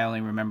 I only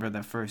remember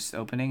the first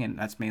opening, and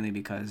that's mainly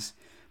because,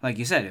 like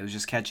you said, it was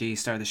just catchy.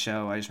 Start of the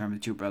show. I just remember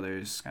the two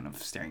brothers kind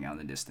of staring out in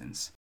the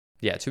distance.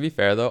 Yeah, to be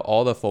fair though,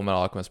 all the Full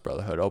Metal Alchemist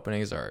Brotherhood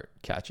openings are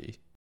catchy.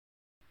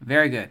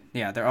 Very good.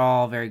 Yeah, they're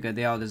all very good.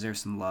 They all deserve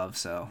some love.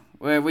 So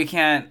we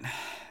can't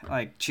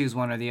like choose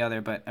one or the other.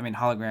 But I mean,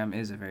 Hologram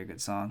is a very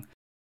good song.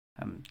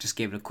 Just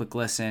gave it a quick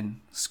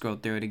listen,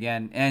 scrolled through it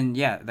again, and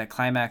yeah, that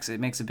climax, it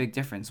makes a big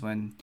difference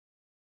when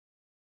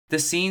the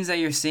scenes that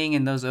you're seeing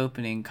in those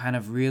opening kind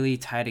of really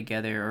tie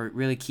together or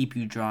really keep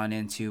you drawn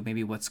into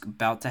maybe what's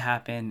about to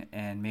happen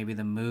and maybe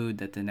the mood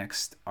that the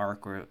next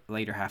arc or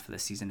later half of the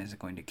season is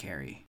going to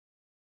carry.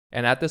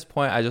 And at this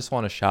point, I just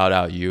want to shout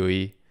out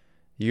Yui.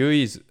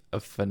 Yui's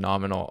a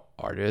phenomenal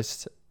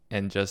artist.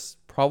 and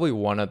just probably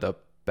one of the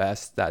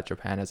best that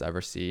Japan has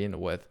ever seen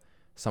with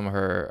some of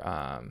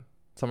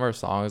her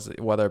songs,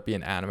 whether it be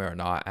an anime or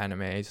not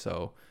anime.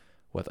 So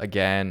with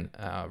again,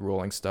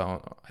 Rolling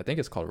Stone, I think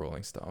it's called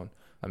Rolling Stone.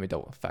 Let me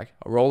double fact.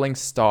 Rolling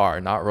Star,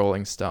 not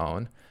Rolling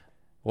Stone,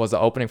 was the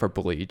opening for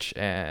Bleach,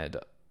 and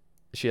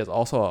she has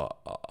also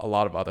a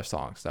lot of other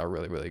songs that are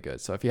really, really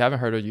good. So if you haven't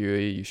heard of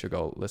Yui, you should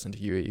go listen to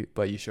Yui,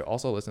 but you should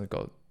also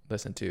go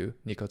listen to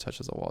Nico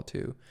Touches the Wall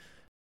too.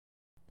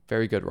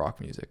 Very good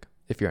rock music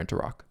if you're into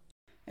rock.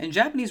 And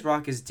Japanese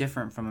rock is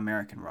different from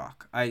American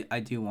rock. I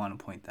do want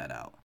to point that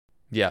out.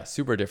 Yeah,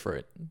 super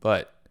different,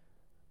 but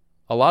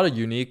a lot of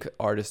unique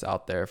artists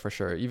out there for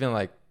sure. Even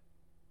like,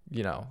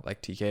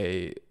 like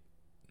TK,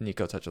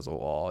 Nico Touches the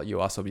Wall,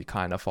 YOASOBI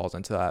kind of falls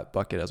into that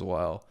bucket as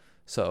well.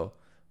 So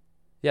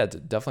yeah,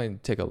 definitely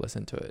take a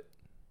listen to it.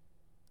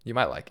 You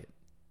might like it.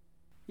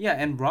 Yeah,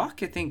 and rock,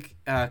 I think,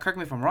 correct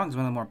me if I'm wrong, is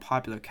one of the more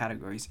popular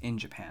categories in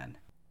Japan.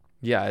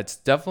 Yeah, it's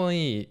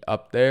definitely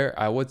up there.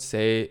 I would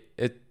say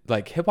it,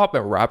 like hip hop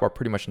and rap are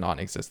pretty much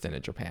non-existent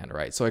in Japan,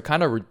 right? So it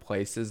kind of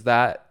replaces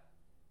that,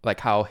 like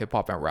how hip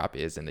hop and rap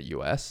is in the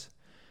US.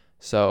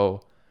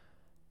 So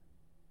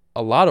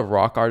a lot of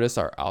rock artists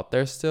are out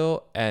there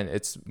still, and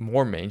it's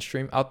more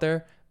mainstream out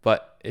there.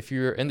 But if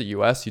you're in the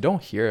US, you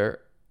don't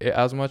hear it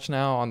as much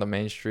now on the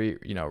main street,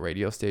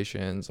 radio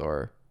stations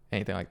or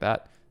anything like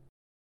that.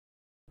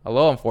 A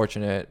little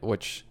unfortunate,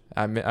 which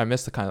I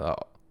miss the kind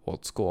of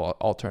old school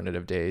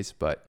alternative days,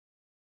 but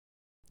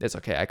it's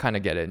okay. I kind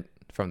of get it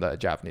from the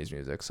Japanese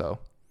music, so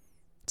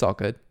it's all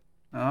good.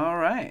 All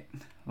right.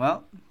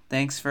 Well,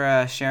 thanks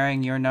for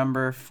sharing your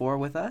number 4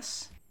 with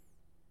us.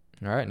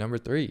 All right, number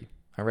 3.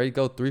 I'm ready to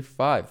go 3 for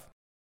 5.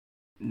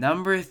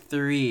 Number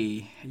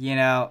 3,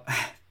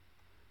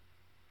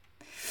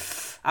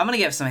 I'm going to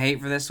get some hate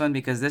for this one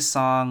because this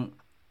song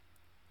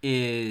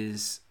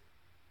is,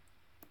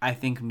 I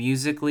think,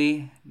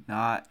 musically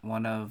not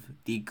one of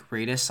the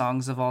greatest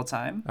songs of all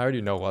time. I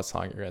already know what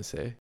song you're going to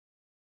say.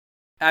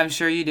 I'm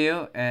sure you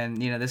do. And,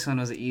 this one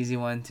was an easy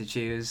one to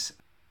choose.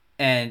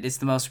 And it's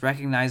the most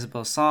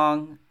recognizable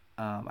song,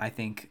 I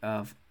think,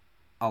 of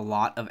a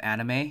lot of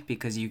anime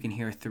because you can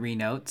hear 3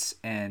 notes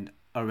and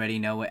already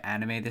know what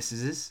anime this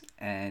is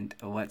and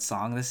what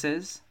song this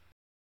is.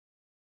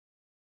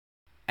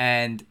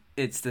 And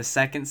it's the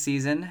second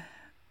season,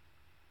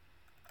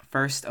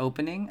 first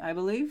opening, I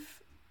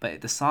believe.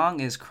 But the song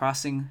is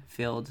Crossing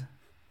Field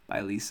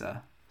by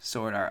Lisa,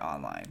 Sword Art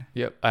Online.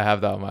 Yep, I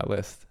have that on my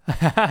list.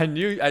 I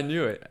knew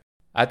it.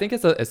 I think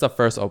it's the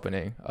first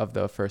opening of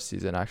the first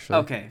season, actually.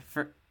 Okay,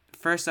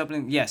 first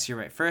opening. Yes, you're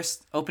right.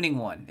 First opening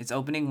 1. It's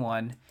opening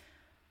 1.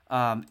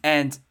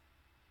 And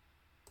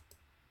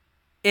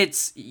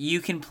you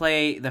can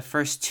play the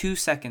first 2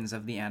 seconds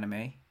of the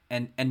anime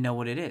and know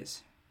what it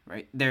is,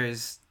 right?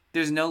 There's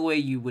no way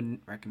you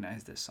wouldn't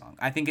recognize this song.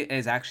 I think it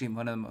is actually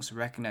one of the most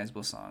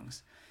recognizable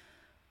songs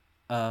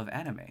of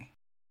anime.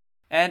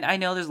 And I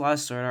know there's a lot of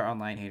Sword Art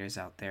Online haters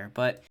out there,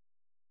 but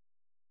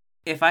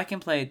if I can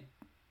play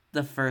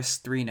the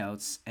first 3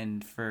 notes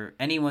and for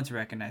anyone to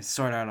recognize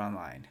Sword Art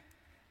Online,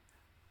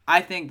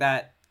 I think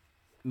that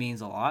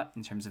means a lot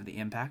in terms of the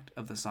impact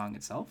of the song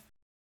itself.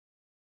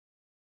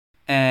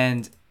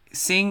 And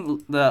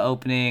seeing the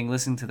opening,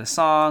 listening to the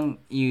song,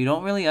 you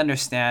don't really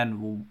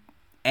understand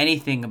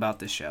anything about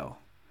the show.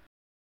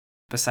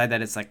 Beside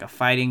that, it's like a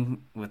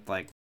fighting with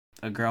like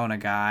a girl and a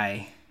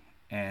guy,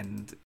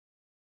 and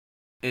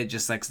it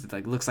just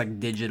like looks like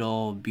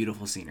digital,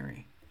 beautiful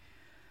scenery.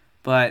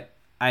 But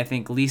I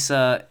think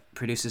Lisa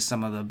produces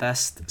some of the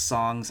best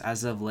songs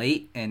as of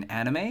late in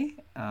anime.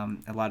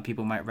 A lot of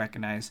people might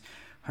recognize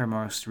her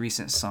most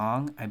recent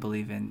song, I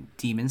believe, in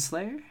Demon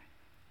Slayer,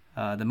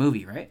 the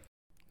movie, right?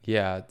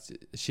 Yeah,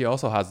 she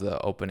also has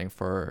the opening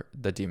for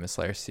the Demon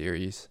Slayer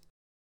series.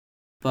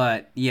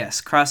 But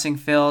yes, Crossing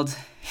Field,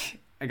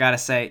 I gotta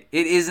say,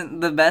 it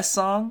isn't the best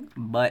song,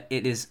 but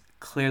it is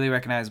clearly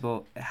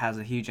recognizable. It has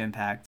a huge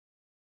impact.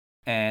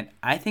 And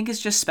I think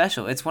it's just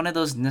special. It's one of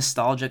those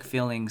nostalgic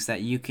feelings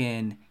that you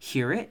can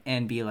hear it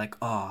and be like,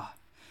 oh,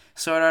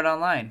 Sword Art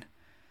Online.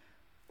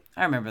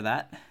 I remember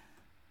that.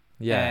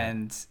 Yeah.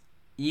 And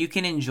you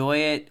can enjoy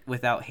it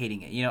without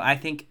hating it. I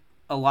think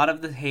a lot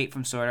of the hate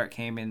from Sword Art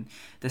came in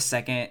the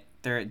second,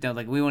 third,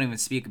 like we won't even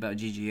speak about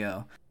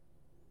GGO.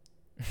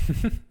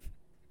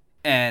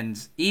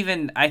 And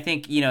even, I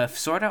think, if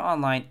Sword Art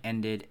Online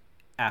ended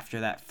after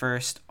that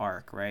first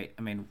arc, right?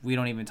 I mean, we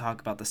don't even talk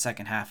about the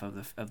second half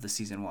of the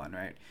season 1,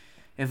 right?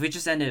 If we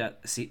just ended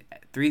at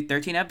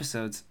 13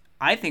 episodes,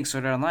 I think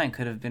Sword Art Online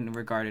could have been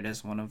regarded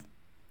as one of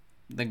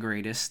the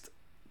greatest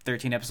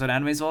 13-episode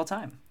animes of all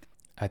time.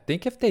 I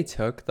think if they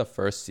took the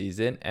first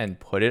season and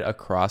put it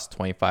across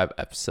 25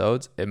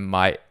 episodes, it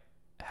might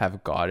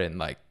have gotten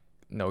like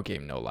No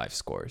Game, No Life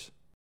scores.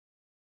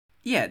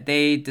 Yeah,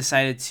 they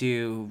decided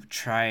to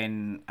try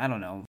and, I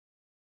don't know,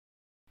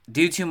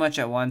 do too much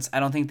at once. I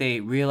don't think they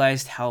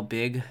realized how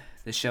big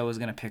the show was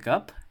going to pick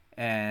up.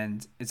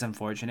 And it's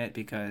unfortunate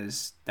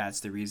because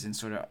that's the reason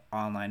Sword Art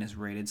Online is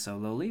rated so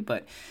lowly.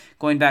 But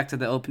going back to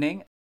the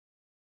opening,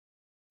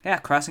 yeah,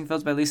 Crossing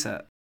Fields by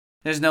Lisa.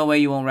 There's no way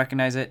you won't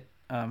recognize it.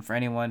 For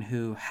anyone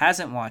who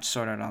hasn't watched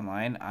Sword Art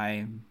Online,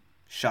 I'm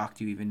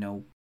shocked you even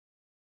know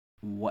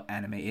what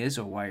anime is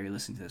or why you're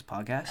listening to this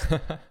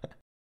podcast.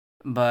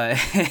 But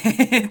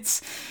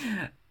it's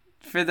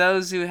for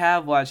those who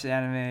have watched the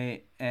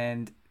anime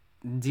and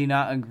do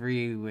not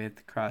agree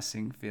with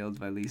Crossing Fields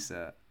by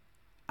Lisa.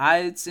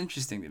 It's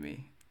interesting to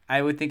me.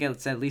 I would think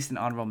it's at least an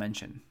honorable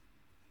mention,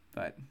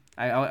 but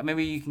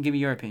maybe you can give me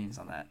your opinions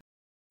on that.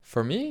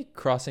 For me,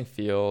 Crossing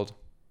Field,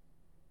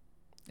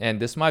 and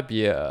this might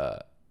be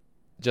a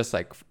just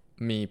like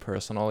me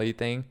personally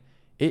thing,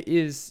 it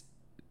is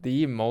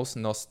the most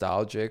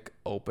nostalgic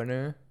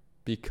opener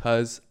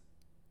because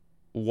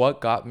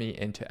what got me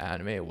into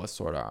anime was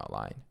Sword Art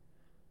Online.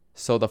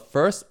 So the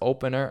first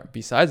opener,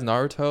 besides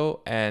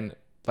Naruto and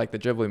like the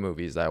Ghibli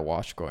movies that I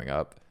watched growing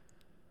up,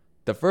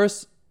 the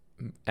first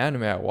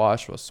anime I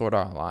watched was Sword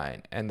Art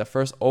Online, and the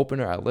first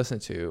opener I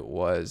listened to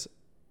was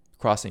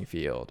Crossing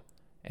Field.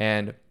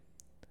 And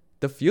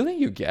the feeling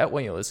you get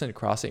when you listen to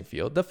Crossing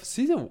Field, the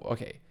season,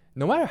 okay,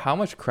 no matter how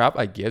much crap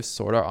I give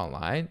Sword Art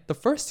Online, the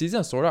first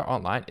season of Sword Art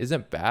Online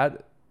isn't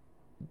bad,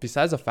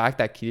 besides the fact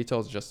that Kirito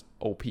is just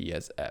OP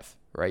as F,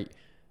 right?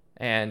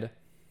 And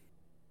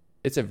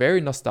it's a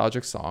very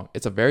nostalgic song.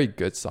 It's a very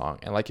good song.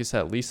 And like you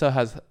said, Lisa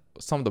has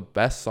some of the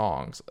best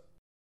songs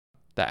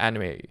that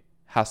anime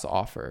has to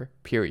offer,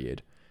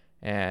 period.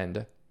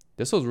 And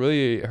this was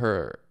really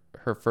her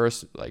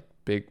first like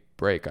big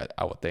break,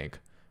 I would think.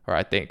 Or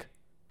I think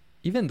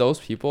even those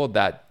people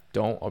that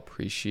don't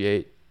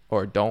appreciate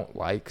or don't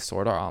like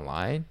Sword Art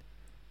Online,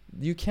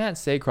 you can't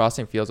say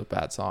Crossing Fields a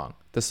bad song.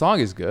 The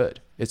song is good.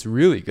 It's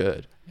really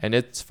good. And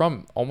it's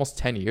from almost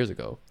 10 years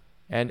ago.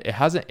 And it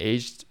hasn't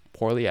aged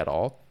poorly at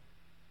all.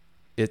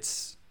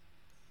 It's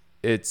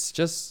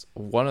just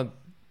one of,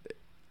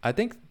 I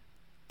think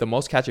the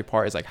most catchy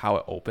part is like how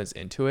it opens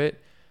into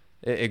it.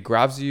 It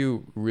grabs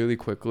you really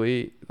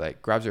quickly,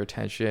 like grabs your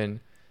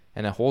attention,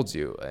 and it holds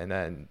you. And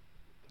then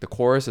the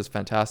chorus is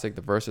fantastic.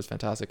 The verse is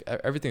fantastic.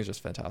 Everything's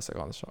just fantastic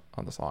on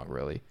the song,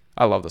 really.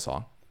 I love the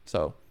song.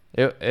 So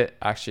it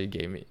actually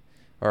gave me,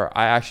 or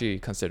I actually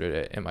considered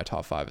it in my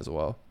top 5 as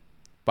well.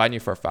 But I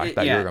knew for a fact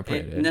that you were going to put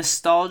it in.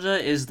 Nostalgia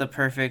is the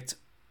perfect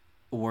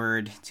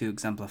word to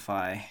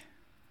exemplify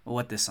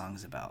what this song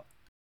is about.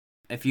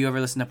 If you ever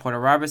listen to Porter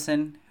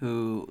Robertson,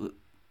 who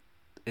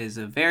is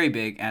a very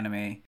big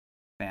anime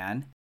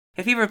fan,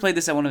 if he ever played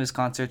this at one of his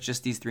concerts,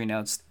 just these 3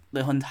 notes,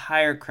 the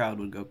entire crowd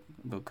would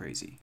go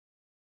crazy.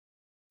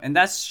 And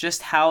that's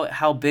just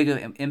how big of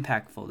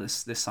impactful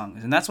this song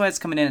is. And that's why it's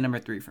coming in at number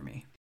 3 for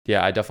me.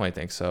 Yeah, I definitely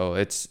think so.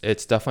 It's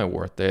definitely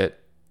worth it.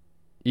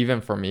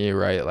 Even for me,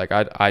 right? Like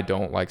I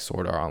don't like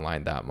Sword Art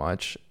Online that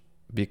much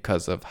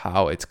because of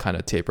how it's kind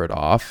of tapered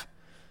off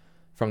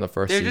from the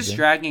first season. They're just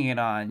dragging it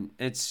on.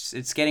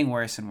 It's getting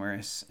worse and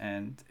worse.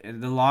 And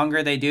the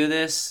longer they do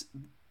this,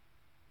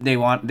 they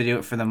want to do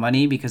it for the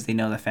money because they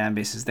know the fan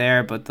base is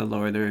there, but the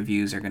lower the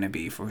reviews are going to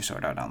be for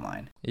Sword Art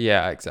Online.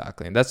 Yeah,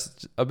 exactly. And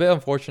that's a bit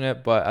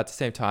unfortunate, but at the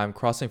same time,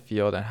 Crossing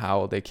Field and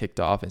how they kicked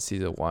off in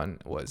season 1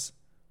 was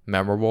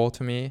memorable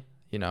to me.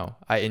 You know,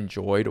 I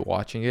enjoyed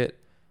watching it.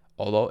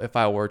 Although if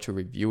I were to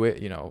review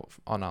it, you know,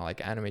 on a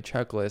like anime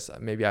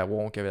checklist, maybe I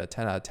won't give it a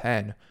 10 out of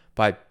 10,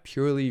 but I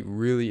purely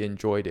really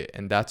enjoyed it.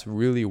 And that's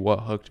really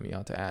what hooked me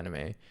onto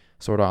anime,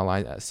 Sword Art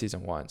Online at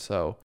season 1.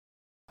 So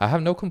I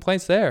have no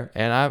complaints there.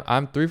 And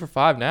I'm 3 for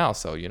 5 now.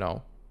 So, you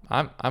know,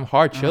 I'm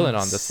hard chilling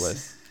on this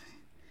list.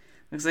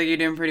 Looks like you're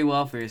doing pretty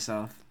well for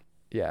yourself.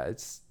 Yeah,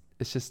 it's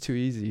just too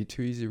easy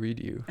to read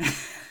you.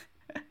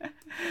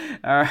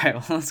 All right,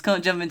 well, let's go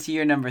jump into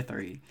your number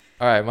 3.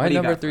 All right, my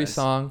number 3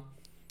 song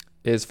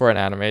is for an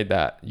anime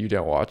that you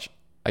didn't watch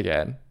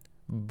again,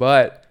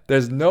 but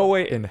there's no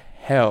way in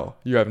hell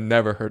you have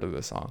never heard of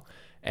this song.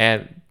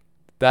 And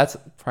that's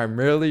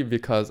primarily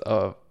because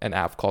of an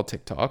app called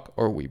TikTok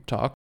or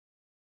WeebTalk.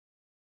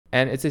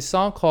 And it's a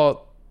song called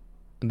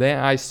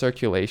Then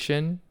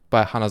Circulation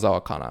by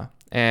Hanazawa Kana.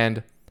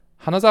 And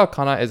Hanazawa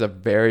Kana is a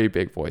very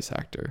big voice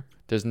actor.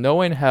 There's no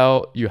way in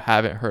hell you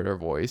haven't heard her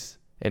voice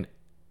in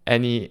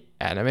any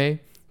anime.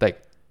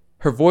 Like,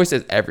 her voice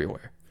is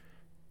everywhere.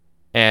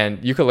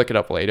 And you could look it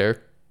up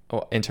later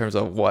in terms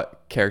of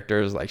what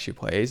characters like she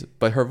plays,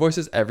 but her voice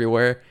is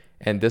everywhere.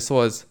 And this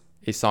was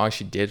a song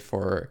she did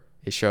for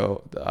a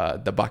show,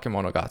 the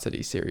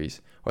Bakemonogatari series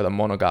or the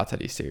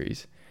Monogatari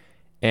series.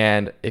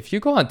 And if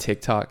you go on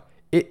TikTok,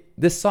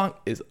 this song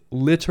is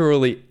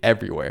literally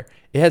everywhere.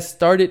 It has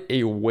started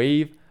a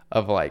wave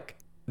of like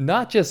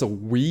not just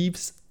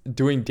weebs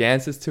doing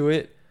dances to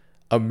it,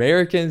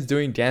 Americans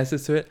doing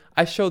dances to it.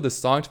 I showed this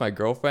song to my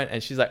girlfriend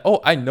and she's like,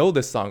 "Oh, I know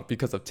this song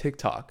because of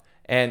TikTok."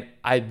 And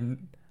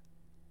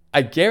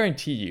I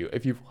guarantee you,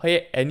 if you play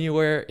it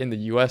anywhere in the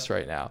US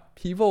right now,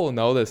 people will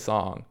know this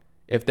song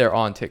if they're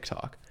on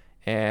TikTok.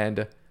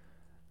 And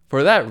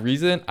for that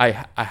reason,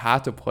 I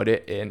had to put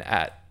it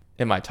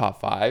in my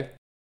top 5.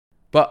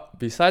 But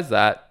besides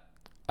that,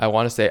 I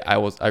want to say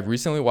I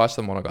recently watched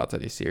the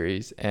Monogatari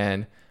series,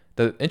 and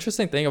the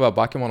interesting thing about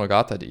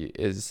Bakemonogatari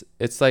is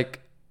it's like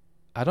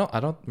I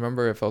don't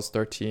remember if it was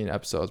 13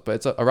 episodes, but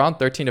it's around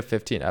 13 to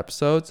 15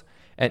 episodes,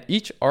 and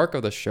each arc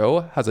of the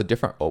show has a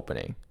different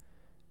opening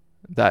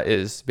that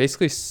is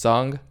basically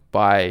sung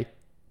by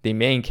the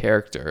main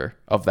character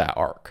of that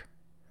arc.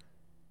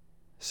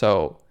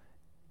 So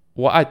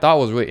what I thought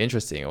was really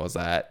interesting was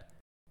that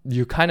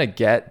you kind of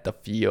get the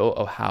feel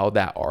of how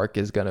that arc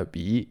is going to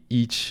be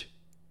each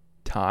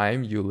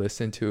time you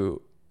listen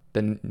to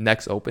the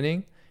next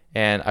opening,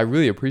 and I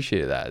really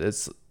appreciated that.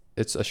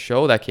 It's a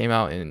show that came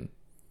out in,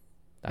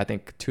 I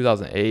think,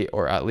 2008,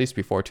 or at least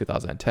before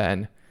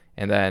 2010,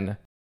 and then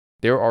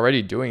they were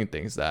already doing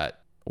things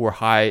that were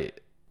high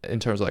in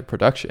terms of like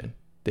production.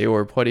 They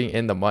were putting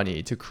in the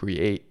money to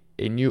create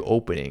a new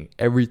opening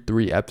every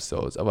 3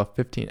 episodes of a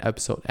 15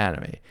 episode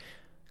anime.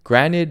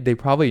 Granted, they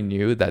probably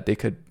knew that they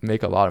could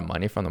make a lot of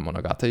money from the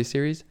Monogatari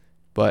series,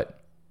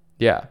 but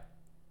yeah,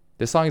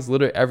 this song is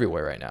literally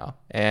everywhere right now,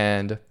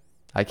 and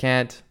I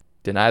can't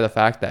deny the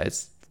fact that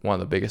it's one of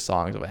the biggest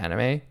songs of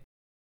anime.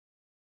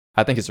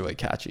 I think it's really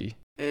catchy.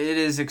 It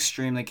is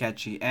extremely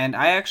catchy, and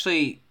I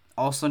actually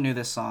also knew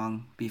this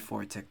song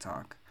before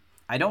TikTok.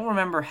 I don't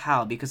remember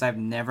how, because I've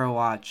never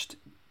watched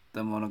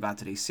the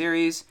Monogatari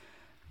series,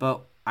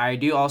 but I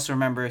do also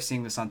remember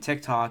seeing this on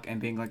TikTok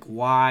and being like,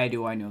 why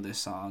do I know this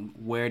song?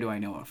 Where do I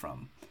know it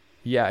from?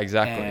 Yeah,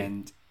 exactly.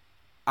 And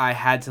I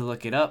had to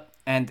look it up,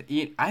 and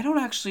I don't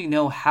actually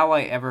know how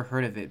I ever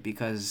heard of it,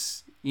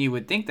 because you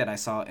would think that I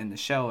saw it in the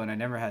show, and I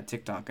never had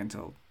TikTok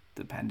until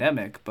the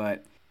pandemic,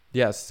 but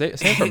yeah, same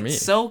for me.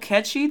 it's so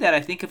catchy that I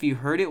think if you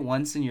heard it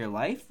once in your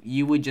life,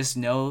 you would just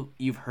know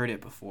you've heard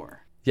it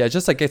before. Yeah, it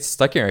just like gets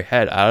stuck in your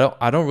head.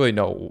 I don't really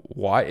know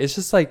why. It's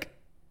just like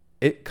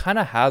it kind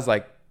of has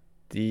like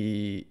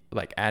the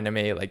like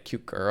anime like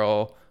cute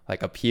girl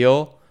like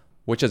appeal,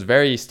 which is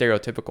very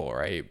stereotypical,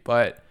 right?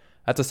 But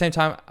at the same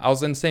time, I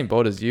was in the same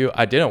boat as you.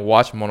 I didn't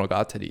watch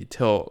Monogatari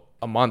till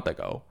a month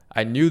ago.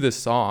 I knew this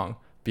song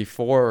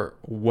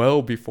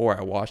well before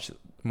I watched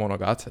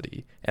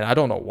Monogatari, and I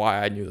don't know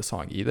why I knew the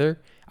song either.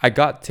 I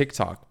got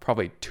TikTok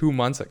probably 2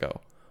 months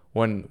ago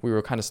when we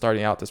were kind of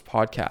starting out this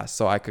podcast,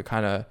 so I could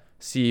kind of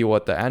see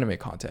what the anime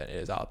content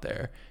is out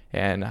there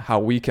and how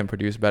we can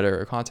produce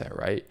better content,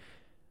 right?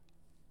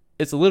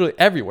 It's literally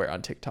everywhere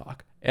on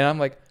TikTok, and I'm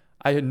like,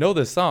 I know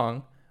this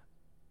song.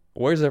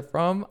 Where's it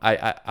from?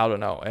 I don't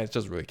know, and it's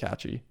just really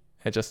catchy.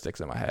 It just sticks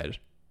in my head,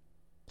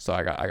 so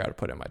I got to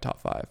put it in my top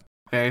 5.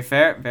 Very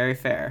fair, very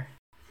fair.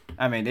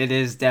 I mean, it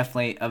is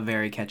definitely a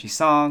very catchy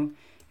song,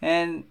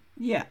 and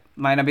yeah,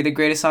 might not be the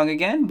greatest song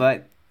again,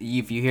 but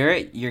if you hear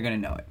it, you're gonna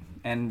know it,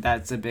 and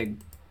that's a big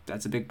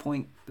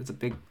point. That's a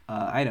big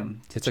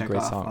item to it's check a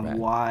great off song, on man.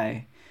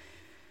 Why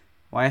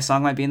a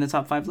song might be in the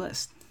top 5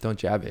 list. Don't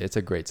jab it. It's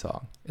a great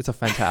song. It's a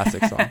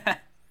fantastic song.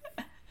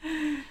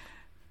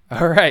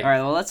 All right.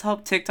 Well, let's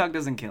hope TikTok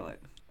doesn't kill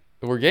it.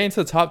 We're getting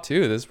to the top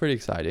 2. This is pretty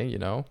exciting, you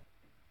know.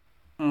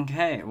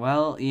 Okay.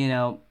 Well,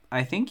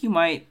 I think you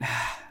might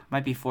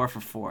be 4 for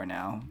 4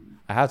 now.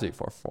 I have to be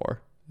 4 for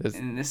 4.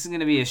 And this is going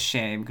to be a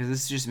shame, because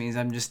this just means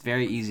I'm just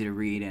very easy to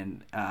read,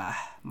 and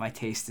my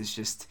taste is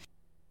just...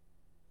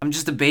 I'm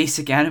just a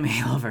basic anime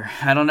lover.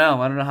 I don't know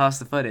how else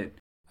to put it.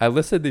 I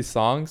listed these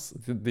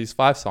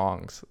 5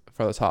 songs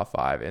for the top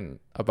 5 in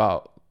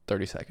about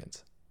 30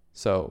 seconds.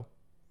 So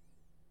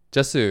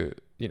just to,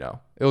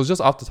 it was just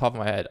off the top of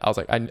my head. I was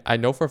like, I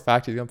know for a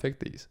fact he's going to pick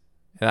these.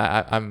 And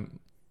I'm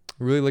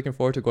really looking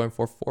forward to going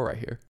 4 for 4 right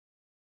here.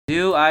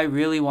 Do I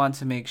really want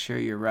to make sure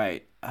you're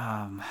right?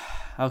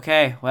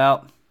 Okay,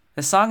 well,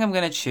 the song I'm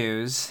going to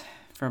choose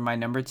for my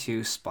number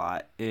 2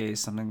 spot is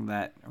something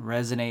that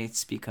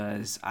resonates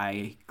because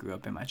I grew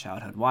up in my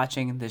childhood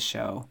watching this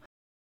show.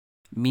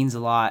 It means a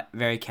lot,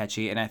 very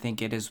catchy, and I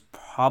think it is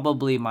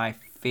probably my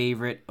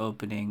favorite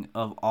opening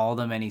of all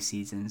the many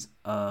seasons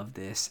of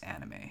this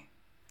anime.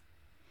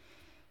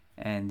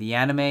 And the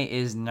anime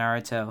is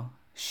Naruto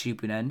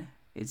Shippuden.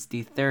 It's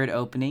the 3rd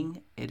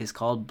opening. It is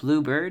called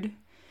Bluebird,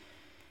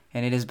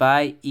 and it is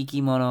by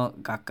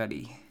Ikimono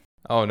Gakari.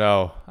 Oh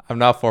no, I'm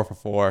not 4 for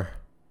 4.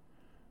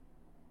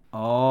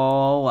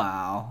 Oh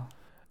wow.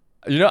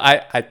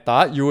 I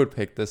thought you would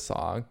pick this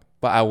song,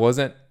 but I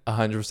wasn't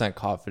 100%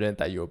 confident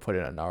that you would put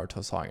in a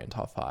Naruto song in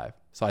top 5.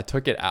 So I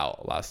took it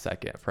out last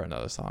second for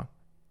another song.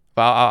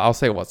 But I'll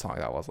say what song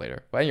that was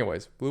later. But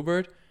anyways,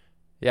 Bluebird.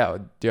 Yeah,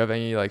 do you have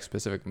any like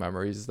specific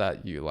memories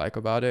that you like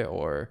about it?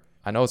 Or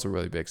I know it's a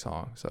really big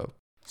song,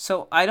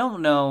 So I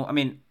don't know. I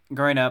mean,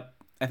 growing up,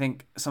 I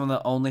think some of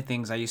the only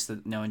things I used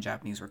to know in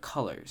Japanese were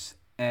colors.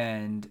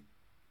 And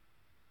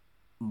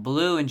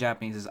blue in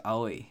Japanese is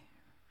aoi.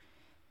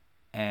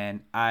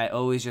 And I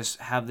always just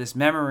have this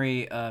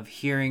memory of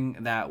hearing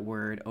that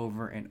word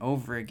over and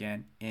over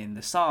again in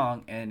the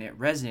song and it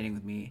resonating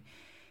with me.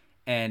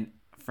 And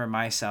for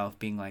myself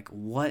being like,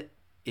 what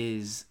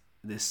is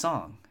this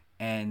song?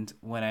 And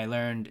when I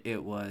learned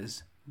it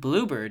was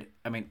Bluebird,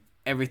 I mean,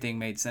 everything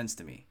made sense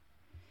to me.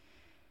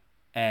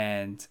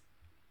 And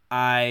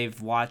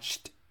I've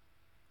watched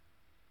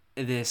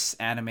this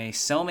anime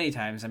so many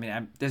times. I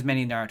mean, there's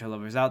many Naruto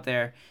lovers out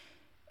there.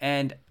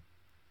 And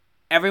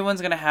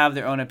everyone's gonna have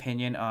their own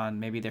opinion on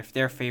maybe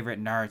their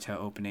favorite Naruto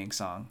opening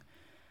song.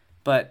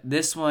 But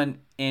this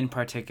one in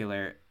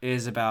particular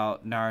is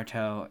about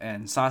Naruto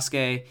and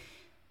Sasuke,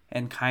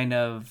 and kind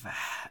of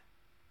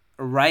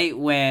right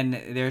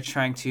when they're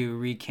trying to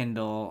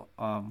rekindle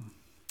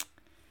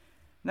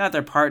not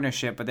their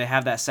partnership, but they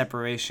have that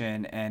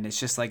separation, and it's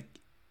just like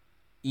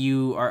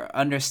you are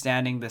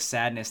understanding the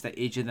sadness that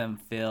each of them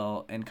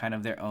feel in kind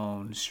of their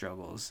own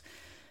struggles.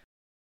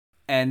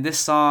 And this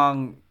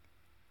song,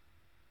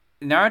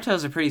 Naruto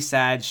is a pretty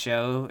sad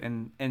show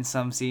in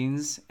some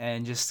scenes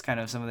and just kind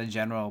of some of the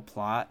general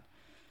plot.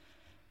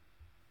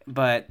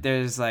 But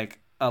there's like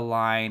a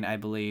line, I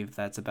believe,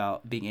 that's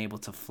about being able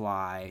to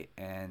fly.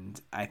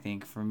 And I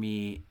think for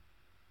me,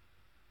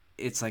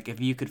 it's like, if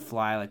you could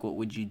fly, like, what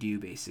would you do,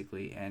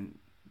 basically? And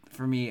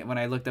for me, when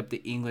I looked up the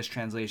English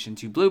translation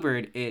to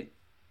Bluebird, it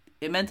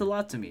meant a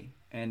lot to me.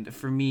 And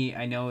for me,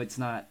 I know it's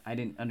not, I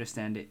didn't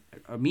understand it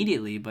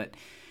immediately, but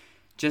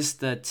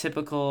just the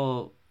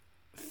typical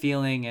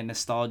feeling and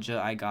nostalgia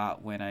I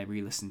got when I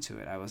re-listened to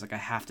it. I was like, I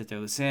have to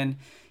throw this in.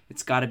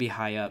 It's got to be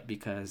high up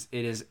because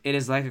it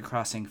is like a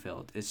crossing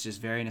field. It's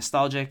just very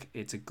nostalgic.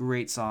 It's a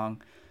great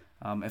song.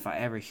 If I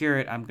ever hear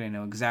it, I'm going to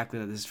know exactly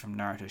that this is from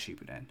Naruto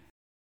Shippuden.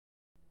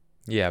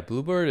 Yeah,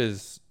 Bluebird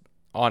is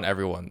on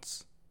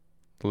everyone's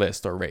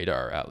list or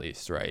radar at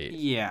least, right?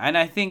 Yeah, and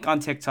I think on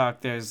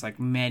TikTok there's like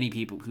many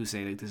people who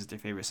say that this is their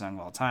favorite song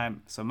of all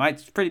time. So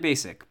mine's pretty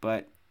basic,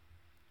 but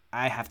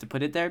I have to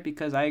put it there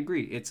because I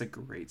agree. It's a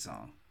great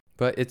song.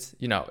 But it's,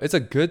 it's a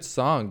good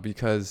song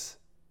because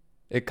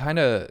it kind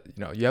of,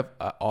 you have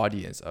an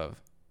audience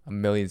of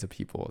millions of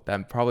people.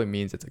 That probably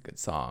means it's a good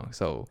song.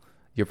 So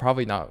you're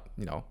probably not,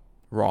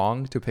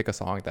 wrong to pick a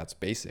song that's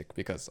basic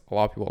because a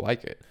lot of people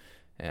like it.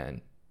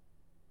 And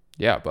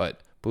yeah,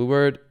 but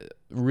Bluebird,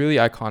 really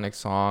iconic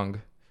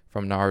song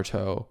from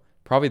Naruto.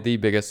 Probably the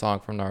biggest song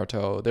from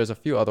Naruto. There's a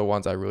few other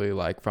ones I really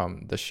like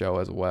from the show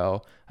as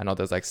well. I know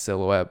there's like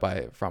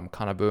Silhouette from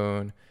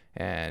Kanabun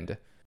and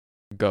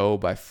Go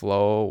by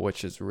Flow,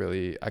 which is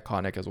really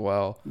iconic as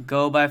well.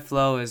 Go by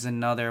Flow is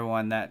another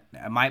one that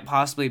might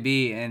possibly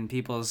be in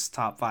people's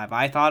top 5.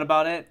 I thought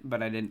about it,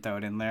 but I didn't throw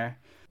it in there.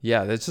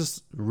 Yeah, it's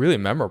just really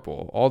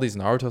memorable. All these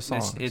Naruto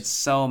songs. It's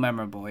so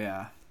memorable,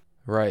 yeah.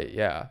 Right,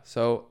 yeah.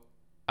 So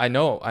I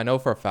know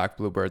for a fact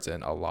Bluebird's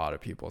in a lot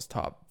of people's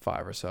top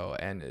 5 or so,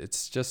 and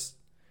it's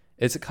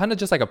kind of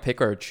just like a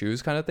pick or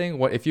choose kind of thing.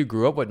 What if you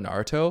grew up with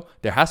Naruto,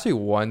 there has to be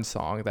one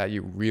song that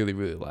you really,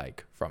 really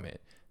like from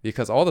it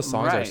because all the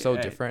songs are so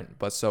different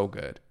but so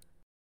good.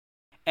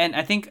 And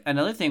I think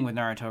another thing with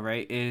Naruto,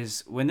 right,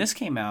 is when this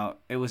came out,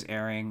 it was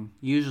airing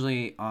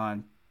usually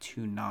on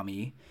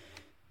Toonami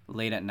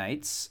late at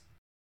nights.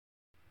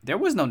 There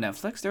was no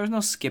Netflix. There was no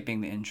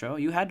skipping the intro.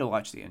 You had to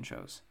watch the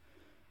intros.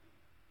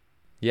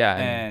 Yeah,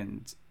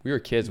 and we were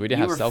kids. We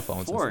didn't have cell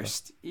phones.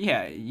 Forced.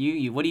 Yeah,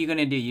 you. What are you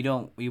gonna do?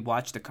 You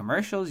watch the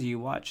commercials. You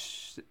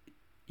watch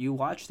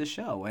the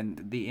show,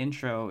 and the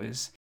intro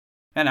is.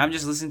 And I'm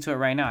just listening to it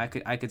right now.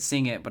 I could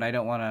sing it, but I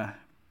don't want to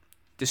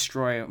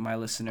destroy my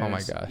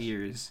listeners'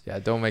 ears. Yeah,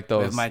 don't make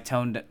those with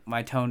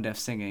my tone deaf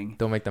singing.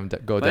 Don't make them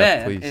go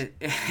deaf, please.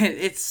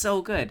 It's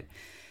so good.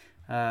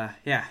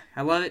 Yeah,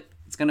 I love it.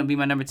 It's gonna be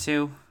my number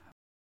 2.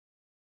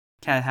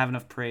 Can't have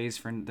enough praise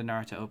for the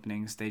Naruto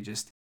openings.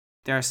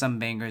 There are some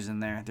bangers in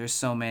there. There's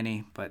so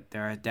many, but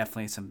there are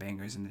definitely some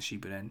bangers in the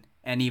Shippuden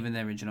and even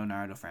the original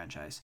Naruto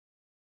franchise.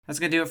 That's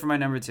gonna do it for my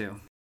number 2.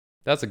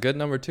 That's a good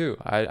number 2.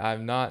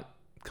 I'm not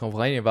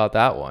complaining about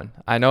that one.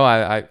 I know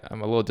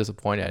I'm a little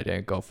disappointed I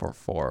didn't go for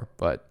 4,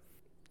 but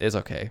it's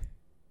okay.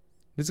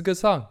 It's a good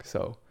song.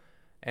 So,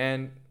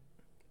 and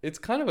it's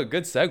kind of a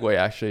good segue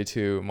actually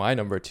to my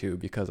number 2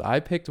 because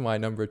I picked my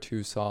number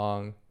 2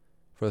 song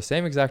for the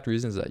same exact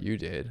reasons that you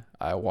did.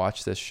 I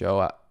watched this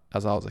show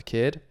as I was a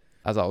kid,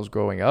 as I was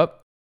growing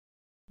up.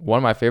 One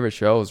of my favorite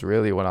shows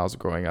really when I was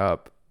growing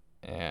up,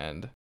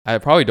 and I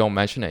probably don't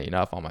mention it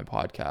enough on my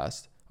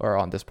podcast or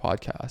on this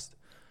podcast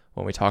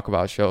when we talk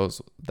about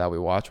shows that we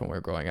watch when we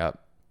were growing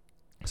up.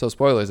 So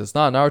spoilers, it's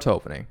not a Naruto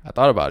opening. I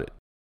thought about it.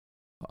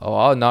 A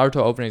lot of Naruto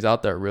openings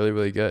out there are really,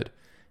 really good.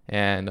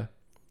 And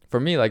for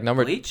me, like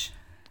Bleach?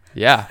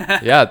 Yeah,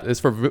 it's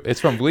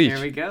from Bleach.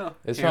 Here we go.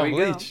 It's from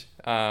Bleach.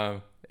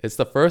 It's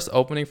the first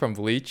opening from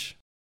Bleach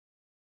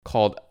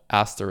called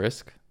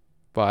Asterisk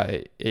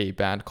by a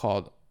band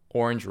called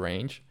Orange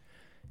Range.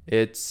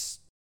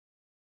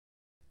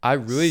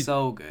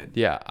 So good.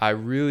 Yeah, I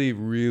really,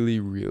 really,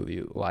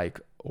 really like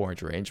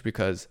Orange Range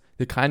because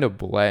they kind of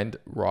blend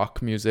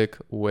rock music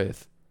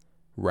with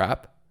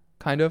rap,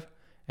 kind of.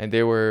 And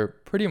they were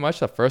pretty much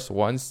the first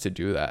ones to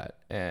do that.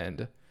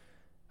 And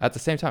at the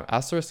same time,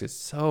 Asterisk is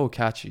so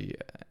catchy.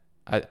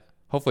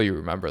 Hopefully you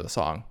remember the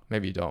song.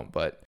 Maybe you don't,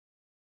 but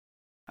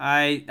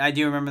I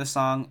do remember the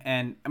song.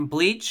 And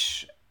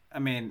Bleach, I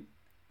mean,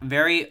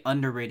 very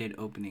underrated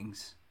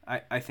openings.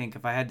 I think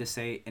if I had to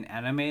say an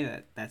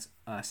anime that's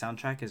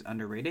soundtrack is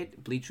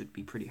underrated, Bleach would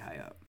be pretty high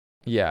up.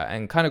 Yeah,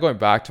 and kind of going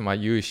back to my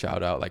Yui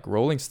shout out, like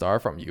Rolling Star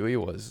from Yui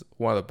was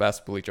one of the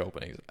best Bleach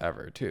openings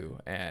ever too.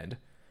 And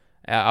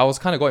And I was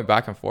kind of going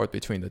back and forth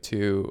between the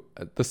two,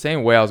 the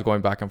same way I was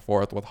going back and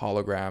forth with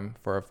Hologram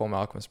for Full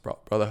Alchemist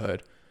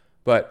Brotherhood.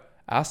 But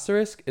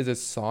Asterisk is a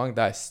song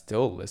that I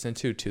still listen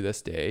to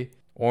this day.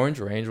 Orange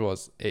Range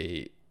was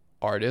a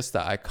artist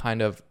that I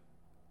kind of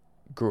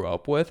grew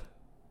up with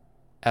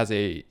as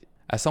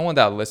someone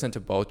that listened to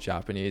both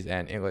Japanese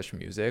and English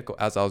music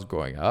as I was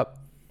growing up.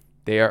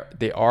 They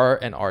are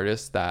an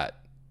artist that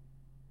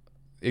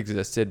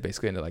existed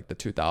basically in like the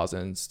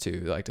 2000s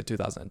to like the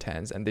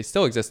 2010s, and they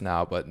still exist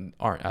now but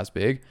aren't as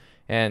big,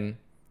 and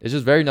it's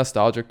just very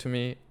nostalgic to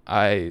me.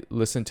 I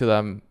listened to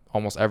them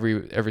almost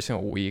every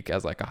single week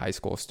as like a high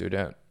school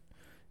student,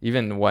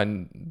 even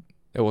when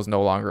it was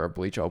no longer a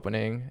Bleach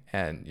opening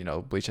and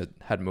Bleach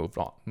had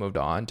moved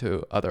on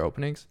to other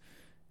openings.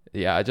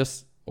 Yeah, I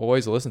just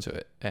always listen to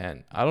it,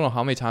 and I don't know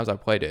how many times I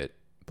played it,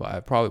 but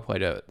I probably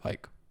played it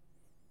like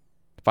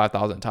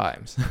 5,000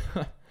 times.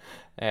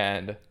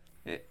 And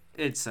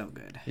it's so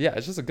good. Yeah,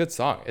 it's just a good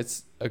song.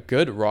 It's a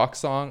good rock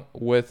song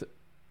with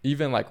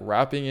even like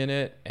rapping in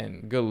it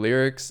and good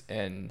lyrics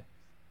and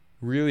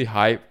really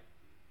hype.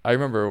 I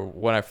remember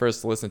when I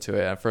first listened to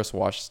it and I first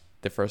watched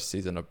the first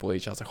season of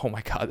Bleach, I was like, oh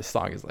my god, this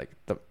song is like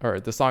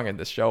the song in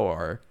this show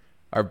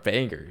are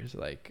bangers.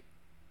 Like,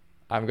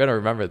 I'm gonna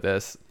remember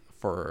this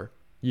for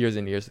years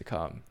and years to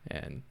come.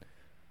 And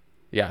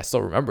yeah, I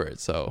still remember it,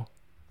 so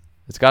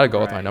it's got to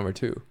go with my number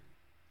 2.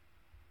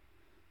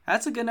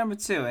 That's a good number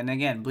 2. And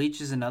again,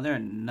 Bleach is another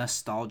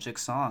nostalgic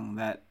song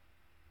that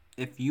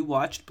if you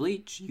watched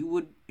Bleach, you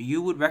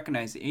would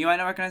recognize it. You might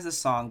not recognize the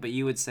song, but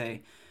you would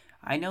say,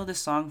 I know this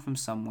song from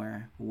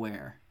somewhere.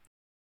 Where?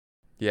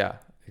 Yeah,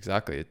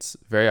 exactly. It's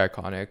very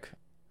iconic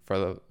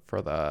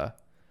for the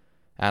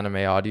anime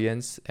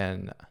audience,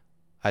 and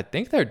I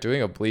think they're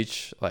doing a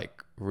Bleach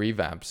like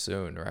revamp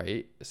soon,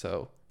 right?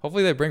 So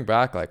hopefully they bring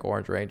back like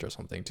Orange Range or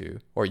something to,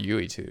 or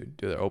Yui to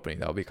do their opening.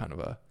 That would be kind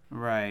of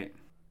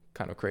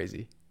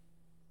crazy.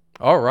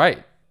 All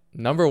right,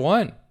 number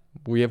 1.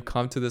 We have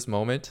come to this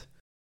moment.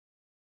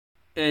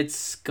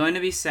 It's going to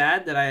be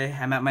sad that I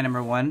am at my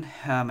number 1.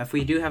 If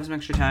we do have some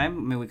extra time,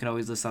 I mean, we could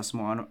always list off some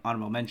more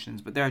honorable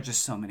mentions, but there are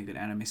just so many good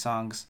anime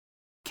songs.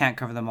 Can't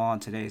cover them all in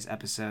today's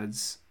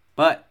episodes.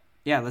 But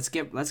yeah, let's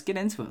get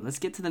into it. Let's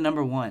get to the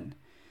number 1.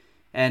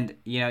 And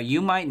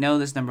you might know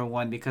this number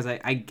 1 because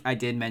I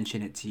did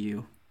mention it to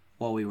you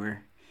while we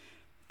were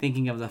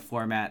thinking of the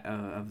format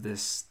of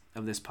this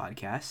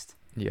podcast.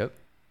 Yep.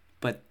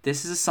 But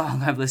this is a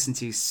song I've listened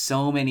to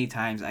so many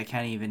times I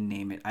can't even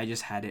name it. I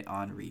just had it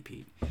on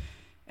repeat.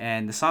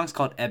 And the song's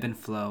called Ebb and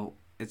Flow.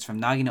 It's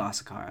from Nagi no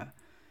Asakara.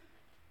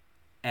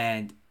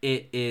 And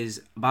it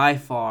is by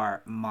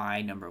far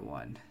my number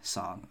 1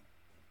 song.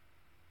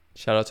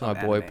 Shout out to my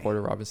boy anime.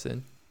 Porter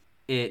Robinson.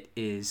 It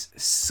is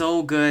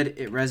so good.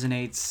 It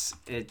resonates.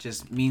 It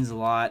just means a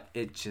lot.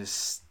 It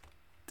just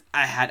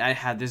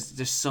there's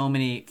just so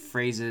many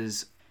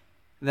phrases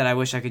that I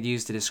wish I could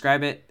use to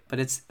describe it, but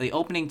it's the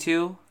opening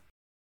 2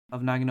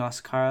 of Nagi no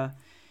Asakara.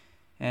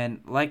 And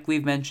like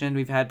we've mentioned,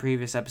 we've had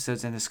previous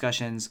episodes and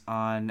discussions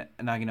on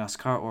Nagi no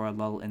Asakara or A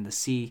Lull in the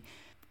Sea.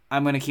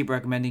 I'm going to keep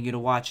recommending you to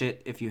watch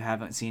it. If you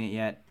haven't seen it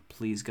yet,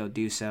 please go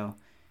do so.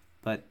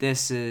 But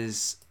this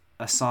is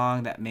a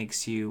song that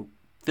makes you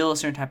feel a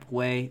certain type of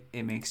way.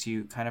 It makes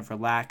you kind of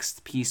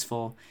relaxed,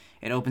 peaceful.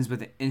 It opens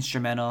with an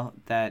instrumental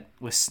that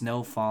with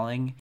snow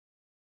falling.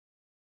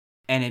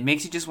 And it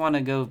makes you just want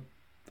to go,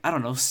 I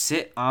don't know,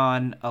 sit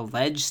on a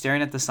ledge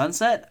staring at the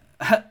sunset.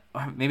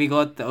 Or maybe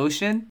go at the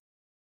ocean.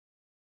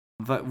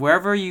 But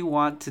wherever you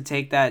want to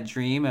take that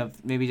dream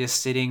of maybe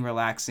just sitting,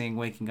 relaxing,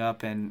 waking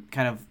up, and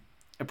kind of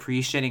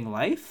appreciating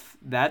life,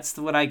 that's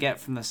what I get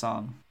from the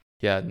song.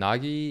 Yeah,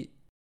 Nagi,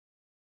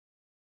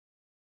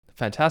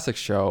 fantastic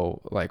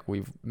show, like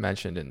we've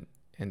mentioned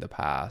in the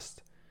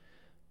past.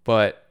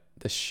 But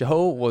the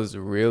show was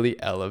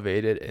really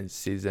elevated in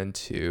season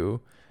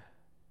 2.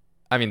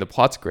 I mean, the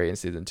plot's great in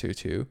season 2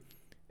 too.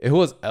 It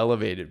was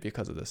elevated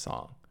because of the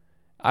song.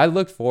 I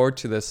looked forward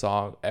to this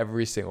song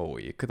every single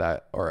week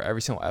or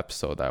every single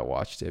episode that I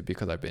watched it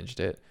because I binged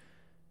it.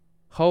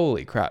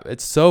 Holy crap,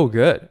 it's so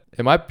good.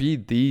 It might be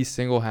the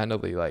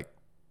single-handedly like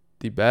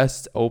the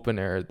best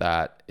opener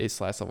that a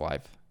slice of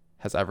life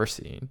has ever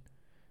seen.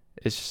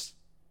 It's just,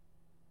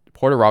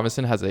 Porter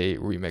Robinson has a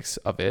remix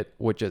of it,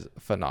 which is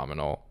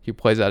phenomenal. He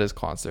plays at his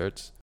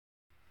concerts.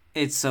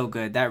 It's so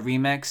good. That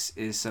remix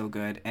is so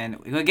good, and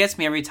it gets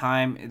me every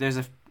time. There's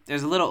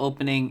a little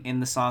opening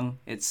in the song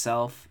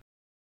itself,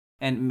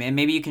 and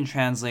maybe you can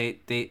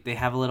translate. They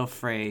have a little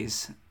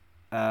phrase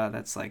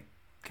that's like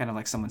kind of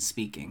like someone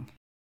speaking.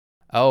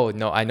 Oh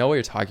no, I know what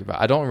you're talking about.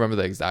 I don't remember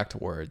the exact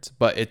words,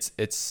 but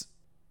it's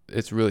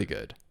really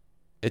good.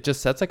 It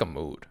just sets like a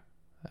mood.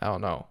 I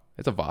don't know.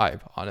 It's a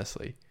vibe,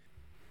 honestly.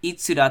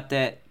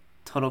 Itsurate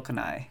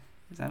torokanai.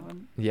 Is that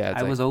one? Yeah.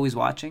 I was always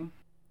watching.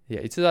 Yeah,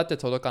 itsurate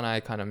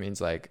torokanai kind of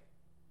means like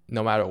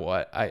no matter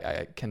what,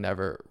 I can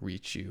never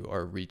reach you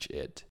or reach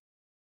it.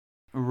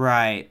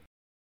 Right.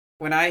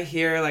 When I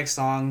hear like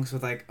songs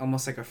with like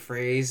almost like a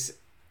phrase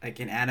like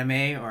in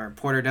anime, or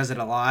Porter does it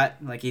a lot,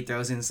 like he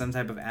throws in some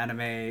type of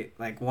anime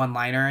like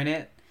one-liner in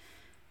it,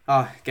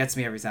 Oh, it gets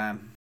me every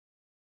time.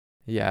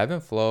 Yeah, Ebb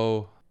and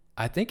Flow.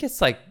 I think it's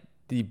like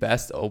the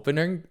best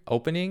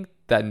opening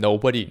that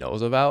nobody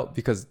knows about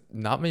because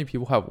not many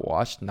people have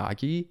watched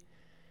Nagi,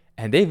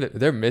 and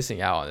they're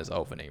missing out on this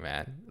opening,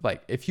 man.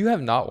 Like if you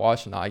have not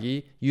watched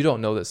Nagi, you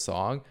don't know this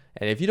song,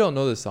 and if you don't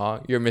know this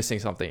song, you're missing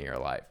something in your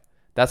life.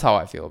 That's how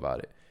I feel about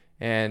it.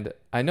 And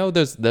I know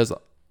there's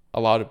a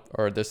lot of,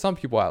 or there's some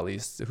people at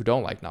least who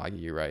don't like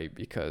Nagi, right?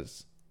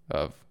 Because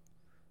of,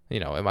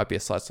 it might be a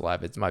slut's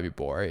life, it might be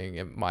boring,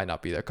 it might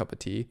not be their cup of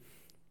tea.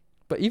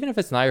 But even if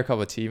it's not your cup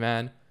of tea,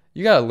 man,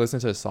 you gotta listen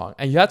to the song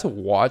and you have to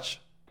watch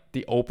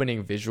the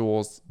opening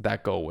visuals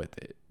that go with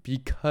it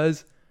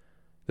because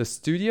the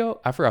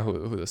studio, I forgot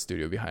who the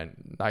studio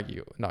behind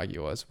Nagi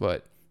was,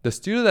 but the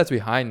studio that's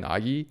behind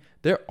Nagi,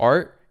 their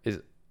art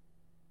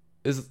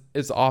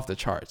is off the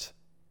charts.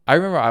 I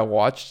remember I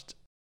watched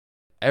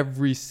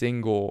every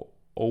single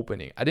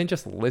opening. I didn't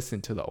just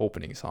listen to the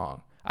opening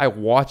song. I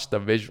watched the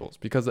visuals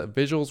because the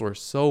visuals were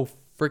so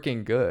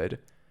freaking good.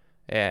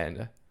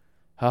 And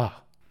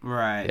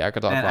right. Yeah, I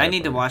could talk about I it need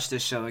to forever. watch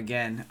this show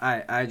again.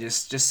 I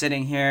just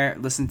sitting here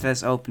listening to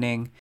this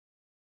opening.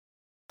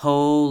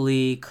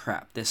 Holy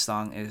crap, this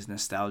song is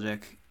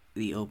nostalgic.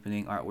 The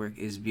opening artwork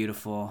is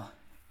beautiful.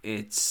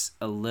 It's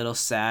a little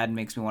sad,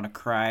 makes me want to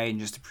cry and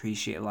just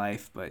appreciate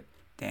life, but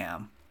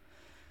damn.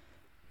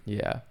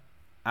 Yeah.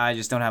 I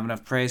just don't have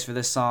enough praise for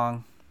this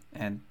song.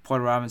 And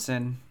Porter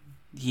Robinson,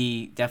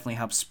 he definitely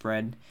helped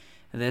spread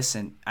this.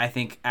 And I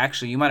think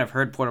actually you might have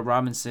heard Porter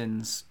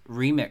Robinson's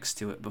remix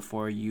to it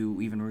before you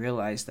even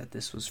realized that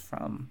this was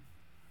from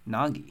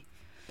Nagi.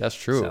 That's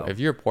true. So, if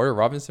you're a Porter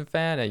Robinson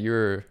fan and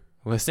you're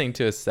listening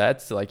to his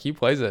sets, like he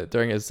plays it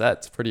during his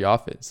sets pretty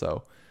often.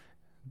 So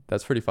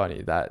that's pretty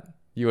funny that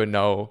you would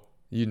know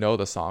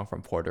the song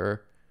from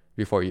Porter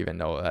before you even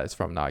know that it's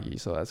from Nagi.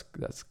 So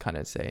that's kind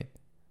of insane.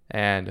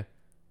 And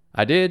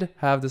I did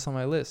have this on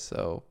my list,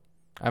 so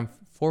I'm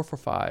 4 for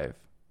 5.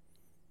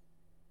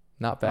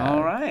 Not bad.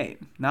 all right.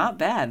 Not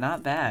bad.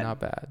 Not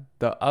bad.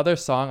 The other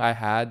song I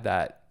had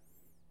that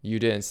you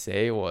didn't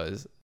say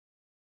was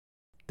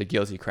the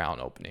Guilty Crown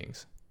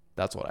openings.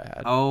 That's what I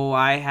had. Oh,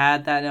 I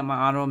had that in my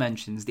honorable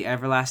mentions. The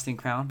Everlasting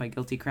Crown by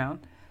Guilty Crown.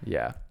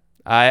 Yeah.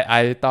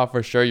 I thought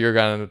for sure you were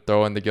going to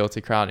throw in the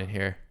Guilty Crown in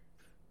here.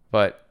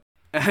 But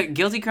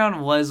Guilty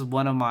Crown was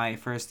one of my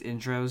first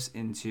intros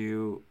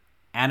into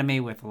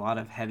anime with a lot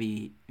of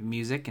heavy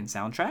music and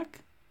soundtrack.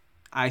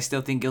 I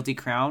still think Guilty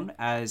Crown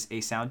as a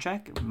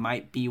soundtrack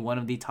might be one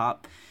of the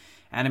top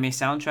anime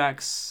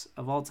soundtracks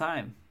of all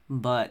time.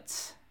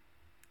 But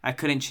I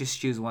couldn't just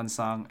choose one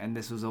song, and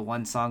this was a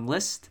one-song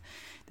list.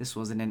 This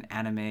wasn't an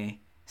anime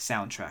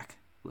soundtrack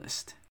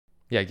list.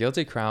 yeah,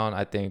 Guilty Crown,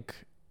 I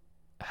think,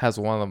 has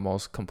one of the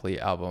most complete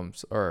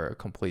albums or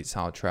complete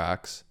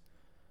soundtracks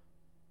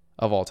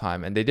of all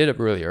time. And they did it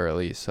really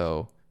early.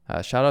 So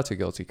shout out to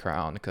Guilty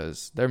Crown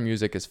because their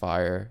music is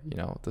fire.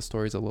 The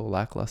story's a little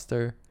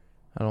lackluster.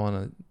 I don't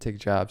want to take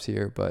jabs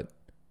here, but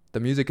the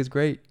music is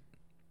great.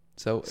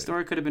 So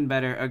Story could have been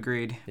better,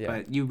 agreed. Yeah.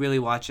 But you really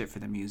watch it for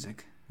the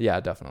music.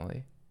 yeah,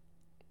 definitely.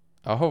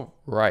 Oh,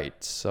 right.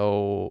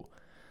 So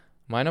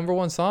my number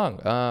one song,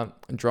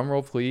 drum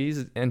roll,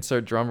 please.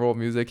 Insert drum roll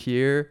music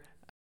here.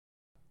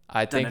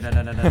 I think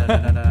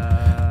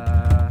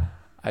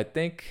I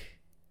think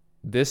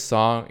this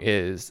song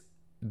is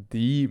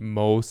the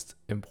most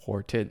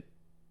important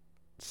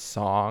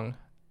song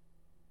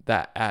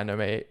that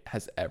anime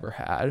has ever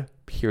had.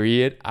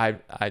 Period. I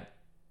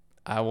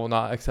will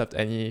not accept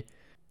any,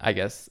 I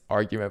guess,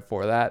 argument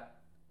for that,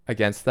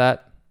 against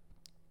that.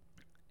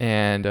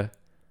 And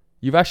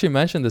you've actually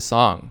mentioned the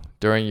song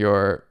during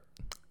your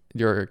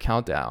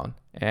countdown,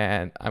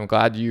 and I'm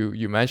glad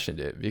you mentioned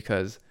it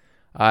because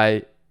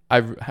I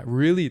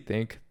really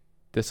think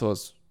this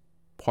was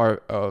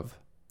part of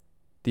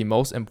the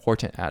most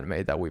important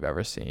anime that we've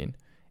ever seen,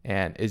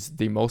 and is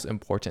the most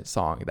important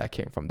song that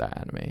came from that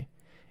anime.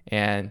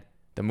 And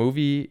the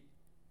movie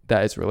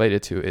that it's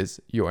related to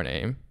is Your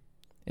Name,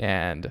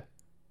 and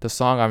the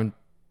song I'm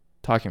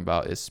talking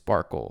about is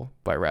Sparkle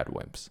by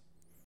Radwimps.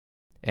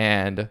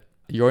 And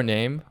Your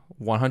Name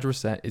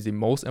 100% is the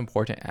most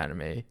important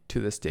anime to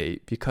this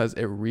date because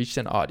it reached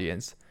an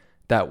audience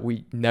that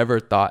we never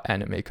thought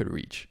anime could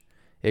reach.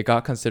 It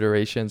got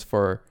considerations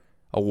for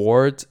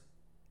awards.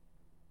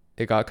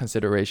 It got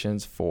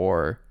considerations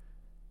for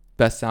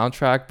best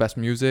soundtrack, best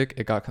music.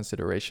 It got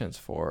considerations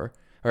for,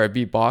 or it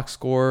beat box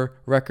score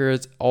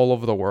records all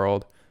over the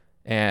world.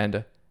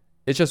 And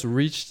it just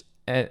reached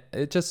a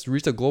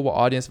global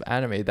audience of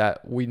anime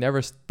that we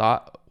never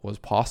thought was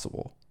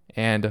possible.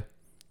 And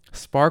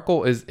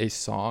Sparkle is a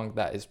song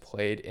that is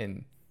played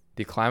in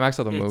the climax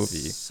of the movie.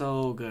 It's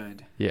so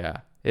good.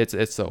 Yeah, it's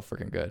so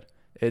freaking good.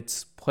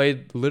 It's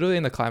played literally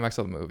in the climax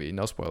of the movie.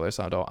 No spoilers.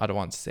 So I don't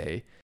want to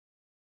say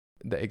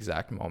the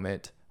exact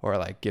moment or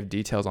like give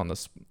details on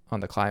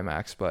the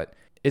climax, but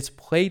it's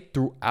played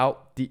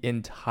throughout the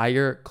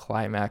entire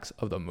climax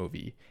of the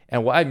movie.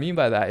 And what I mean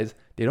by that is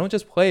they don't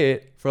just play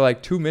it for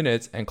like 2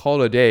 minutes and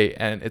call it a day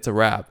and it's a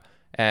wrap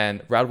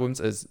and Radwimps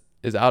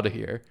is out of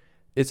here.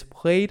 It's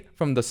played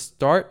from the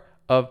start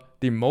of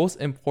the most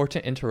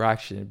important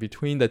interaction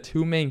between the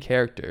two main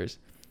characters.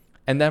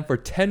 And then for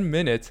 10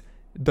 minutes,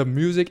 the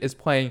music is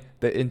playing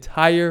the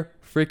entire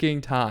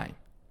freaking time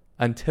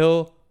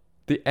until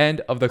the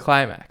end of the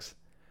climax.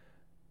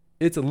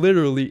 It's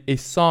literally a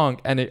song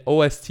and an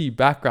OST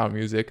background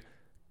music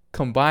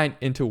combined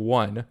into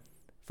one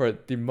for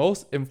the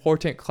most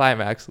important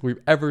climax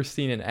we've ever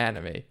seen in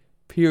anime,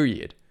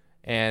 period.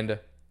 And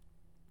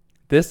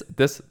this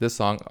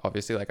song,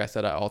 obviously, like I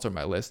said, I altered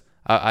my list.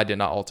 I did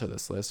not alter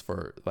this list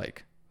for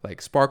like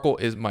Sparkle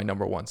is my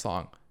number one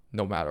song,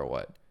 no matter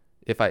what.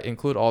 If I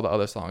include all the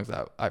other songs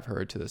that I've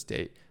heard to this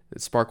date,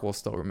 Sparkle will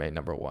still remain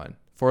number one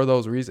for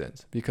those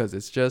reasons, because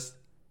it's just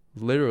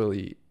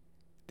literally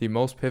the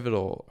most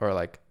pivotal, or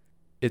like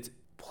it's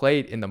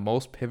played in the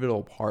most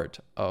pivotal part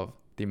of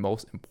the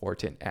most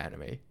important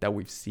anime that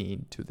we've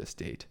seen to this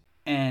date.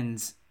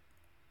 And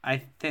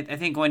I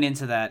think going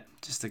into that,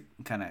 just to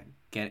kind of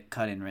get it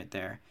cut in right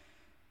there,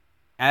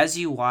 as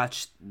you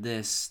watch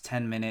this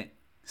 10-minute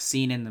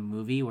scene in the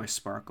movie where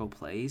Sparkle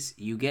plays,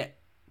 you get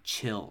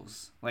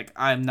chills. Like,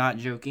 I'm not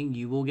joking,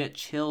 you will get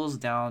chills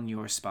down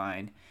your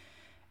spine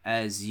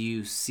as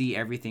you see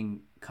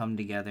everything come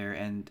together,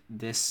 and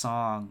this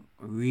song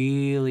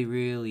really,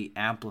 really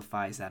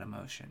amplifies that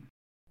emotion.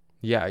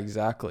 Yeah,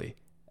 exactly.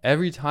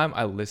 Every time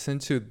I listen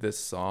to this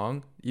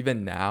song,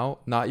 even now,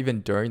 not even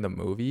during the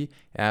movie,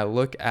 and I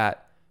look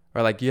at,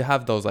 or like you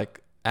have those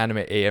like anime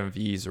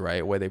AMVs,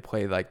 right, where they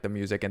play like the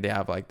music and they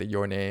have like the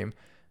Your Name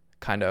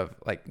kind of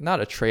like, not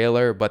a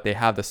trailer, but they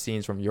have the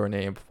scenes from Your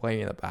Name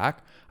playing in the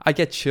back. I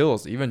get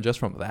chills even just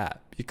from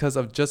that, because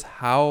of just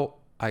how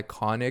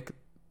iconic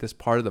this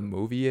part of the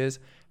movie is,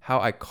 how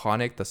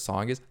iconic the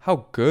song is,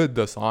 how good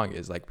the song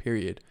is, like,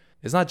 period.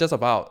 It's not just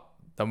about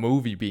the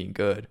movie being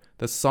good.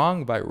 The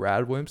song by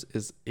Radwimps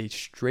is a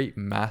straight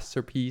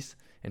masterpiece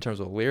in terms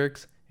of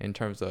lyrics, in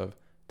terms of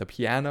the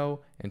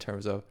piano, in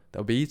terms of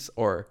the beats,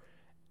 or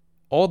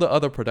all the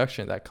other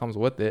production that comes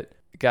with it.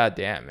 God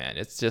damn, man,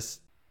 it's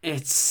just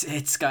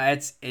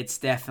it's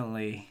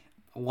definitely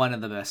one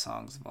of the best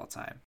songs of all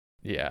time.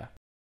 Yeah,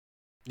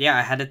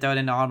 I had to throw it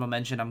in honorable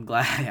mention. I'm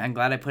glad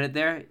I put it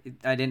there.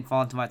 I didn't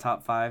fall into my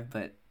top 5,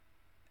 but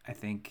I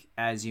think,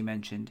 as you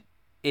mentioned,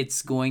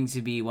 it's going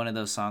to be one of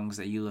those songs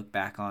that you look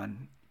back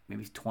on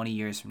maybe 20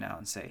 years from now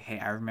and say, hey,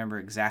 I remember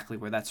exactly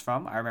where that's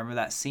from. I remember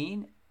that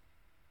scene.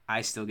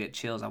 I still get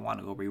chills. I want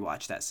to go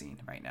rewatch that scene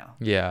right now.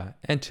 Yeah,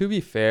 and to be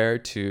fair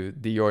to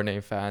the Your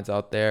Name fans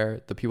out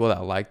there, the people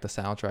that like the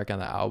soundtrack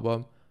and the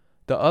album,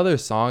 the other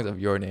songs of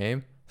Your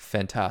Name,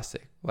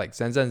 fantastic. Like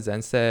Zenzen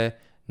Zensei,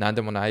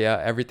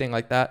 Nandemonaya, everything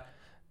like that.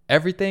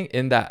 Everything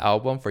in that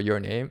album for Your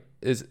Name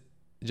is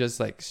just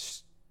like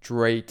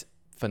straight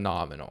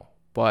phenomenal.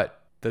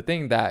 But the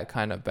thing that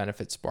kind of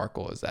benefits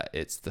Sparkle is that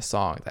it's the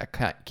song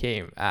that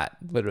came at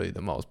literally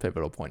the most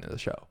pivotal point of the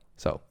show.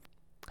 So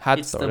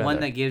it's the one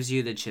that gives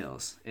you the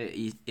chills.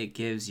 It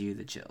gives you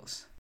the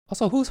chills.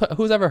 Also,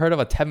 who's ever heard of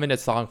a 10-minute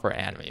song for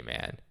anime,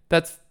 man?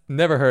 That's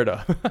never heard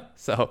of.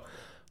 So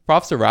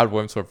props to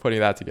Radwimps for putting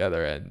that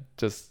together and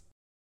just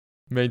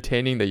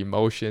maintaining the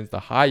emotions, the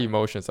high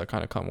emotions that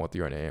kind of come with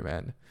Your Name,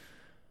 and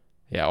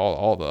yeah,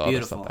 all the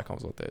other stuff that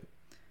comes with it.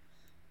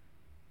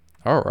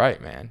 All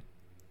right, man.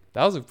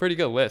 That was a pretty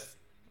good list.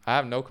 I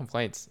have no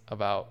complaints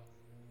about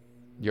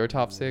your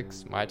top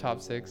 6, my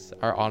top 6,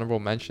 our honorable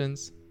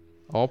mentions.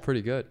 All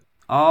pretty good.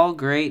 All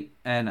great,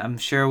 and I'm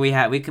sure we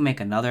could make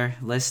another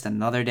list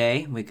another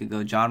day. We could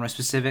go genre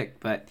specific,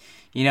 but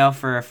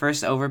for a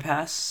first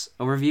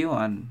overview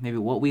on maybe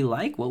what we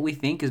like, what we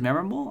think is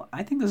memorable,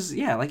 I think this is,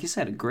 like you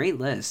said, a great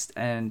list.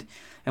 And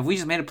if we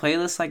just made a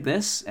playlist like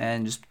this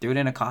and just threw it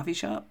in a coffee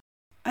shop,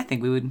 I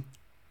think it'd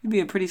be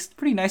a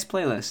pretty nice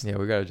playlist. Yeah,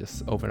 we gotta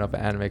just open up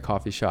an anime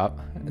coffee shop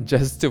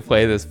just to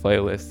play this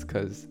playlist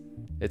because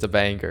it's a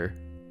banger.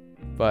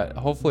 But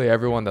hopefully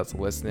everyone that's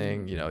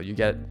listening, you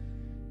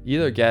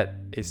either get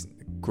a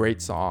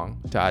great song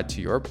to add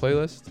to your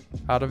playlist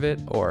out of it,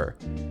 or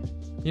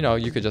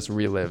you could just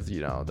relive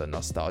the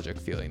nostalgic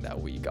feeling that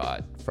we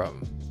got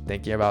from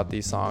thinking about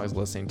these songs,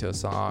 listening to the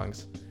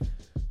songs.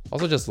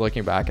 Also, just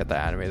looking back at the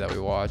anime that we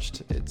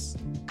watched, it's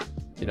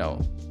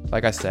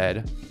like I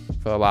said,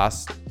 for the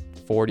last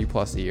 40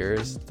 plus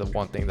years, the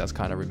one thing that's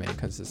kind of remained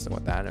consistent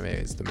with anime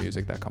is the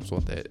music that comes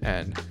with it,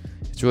 and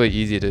it's really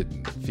easy to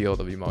feel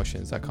the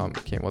emotions that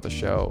came with the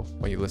show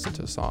when you listen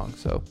to the song.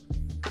 So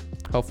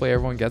hopefully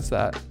everyone gets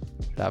that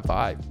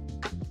vibe.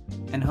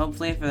 And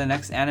hopefully for the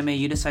next anime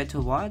you decide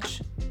to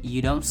watch,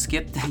 you don't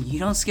skip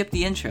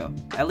the intro.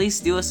 At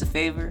least do us a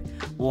favor,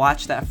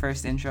 watch that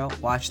first intro,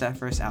 watch that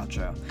first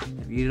outro.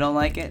 If you don't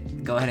like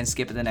it, go ahead and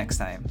skip it the next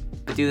time.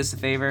 But do us a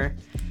favor,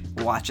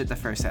 watch it the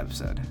first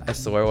episode. I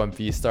swear when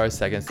Beastar's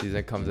second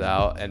season comes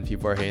out and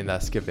people are hitting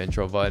that skip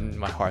intro button,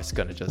 my heart's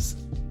gonna just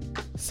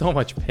so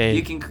much pain.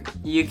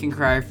 You can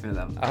cry for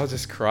them. I'll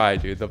just cry,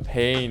 dude. The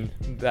pain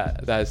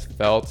that is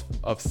felt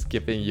of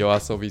skipping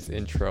Yoasobi's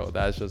intro,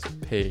 that's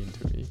just pain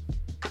to me.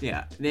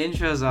 Yeah, the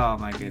intros, oh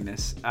my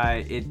goodness.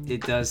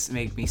 It does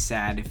make me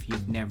sad if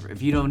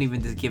you don't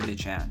even just give it a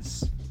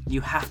chance.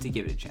 You have to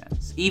give it a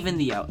chance. Even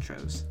the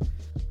outros.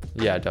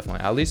 Yeah,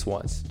 definitely. At least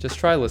once. Just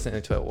try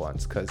listening to it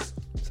once, because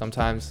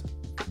sometimes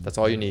that's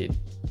all you need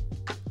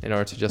in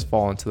order to just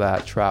fall into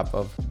that trap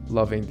of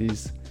loving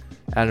these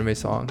anime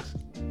songs.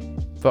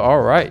 But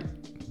all right,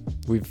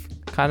 we've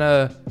kind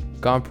of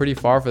gone pretty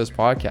far for this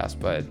podcast,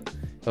 but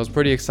it was a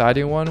pretty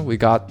exciting one. We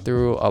got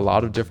through a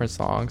lot of different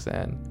songs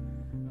and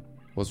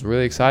it was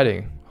really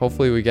exciting.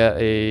 Hopefully we get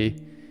a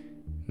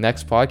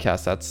next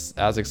podcast that's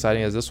as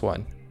exciting as this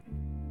one.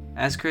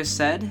 As Chris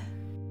said,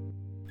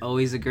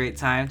 always a great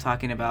time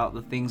talking about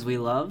the things we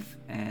love,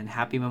 and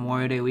happy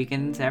Memorial Day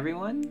weekend to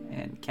everyone,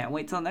 and can't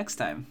wait till next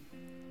time.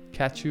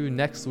 Catch you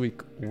next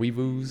week,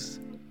 weeboos.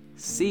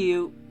 See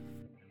you.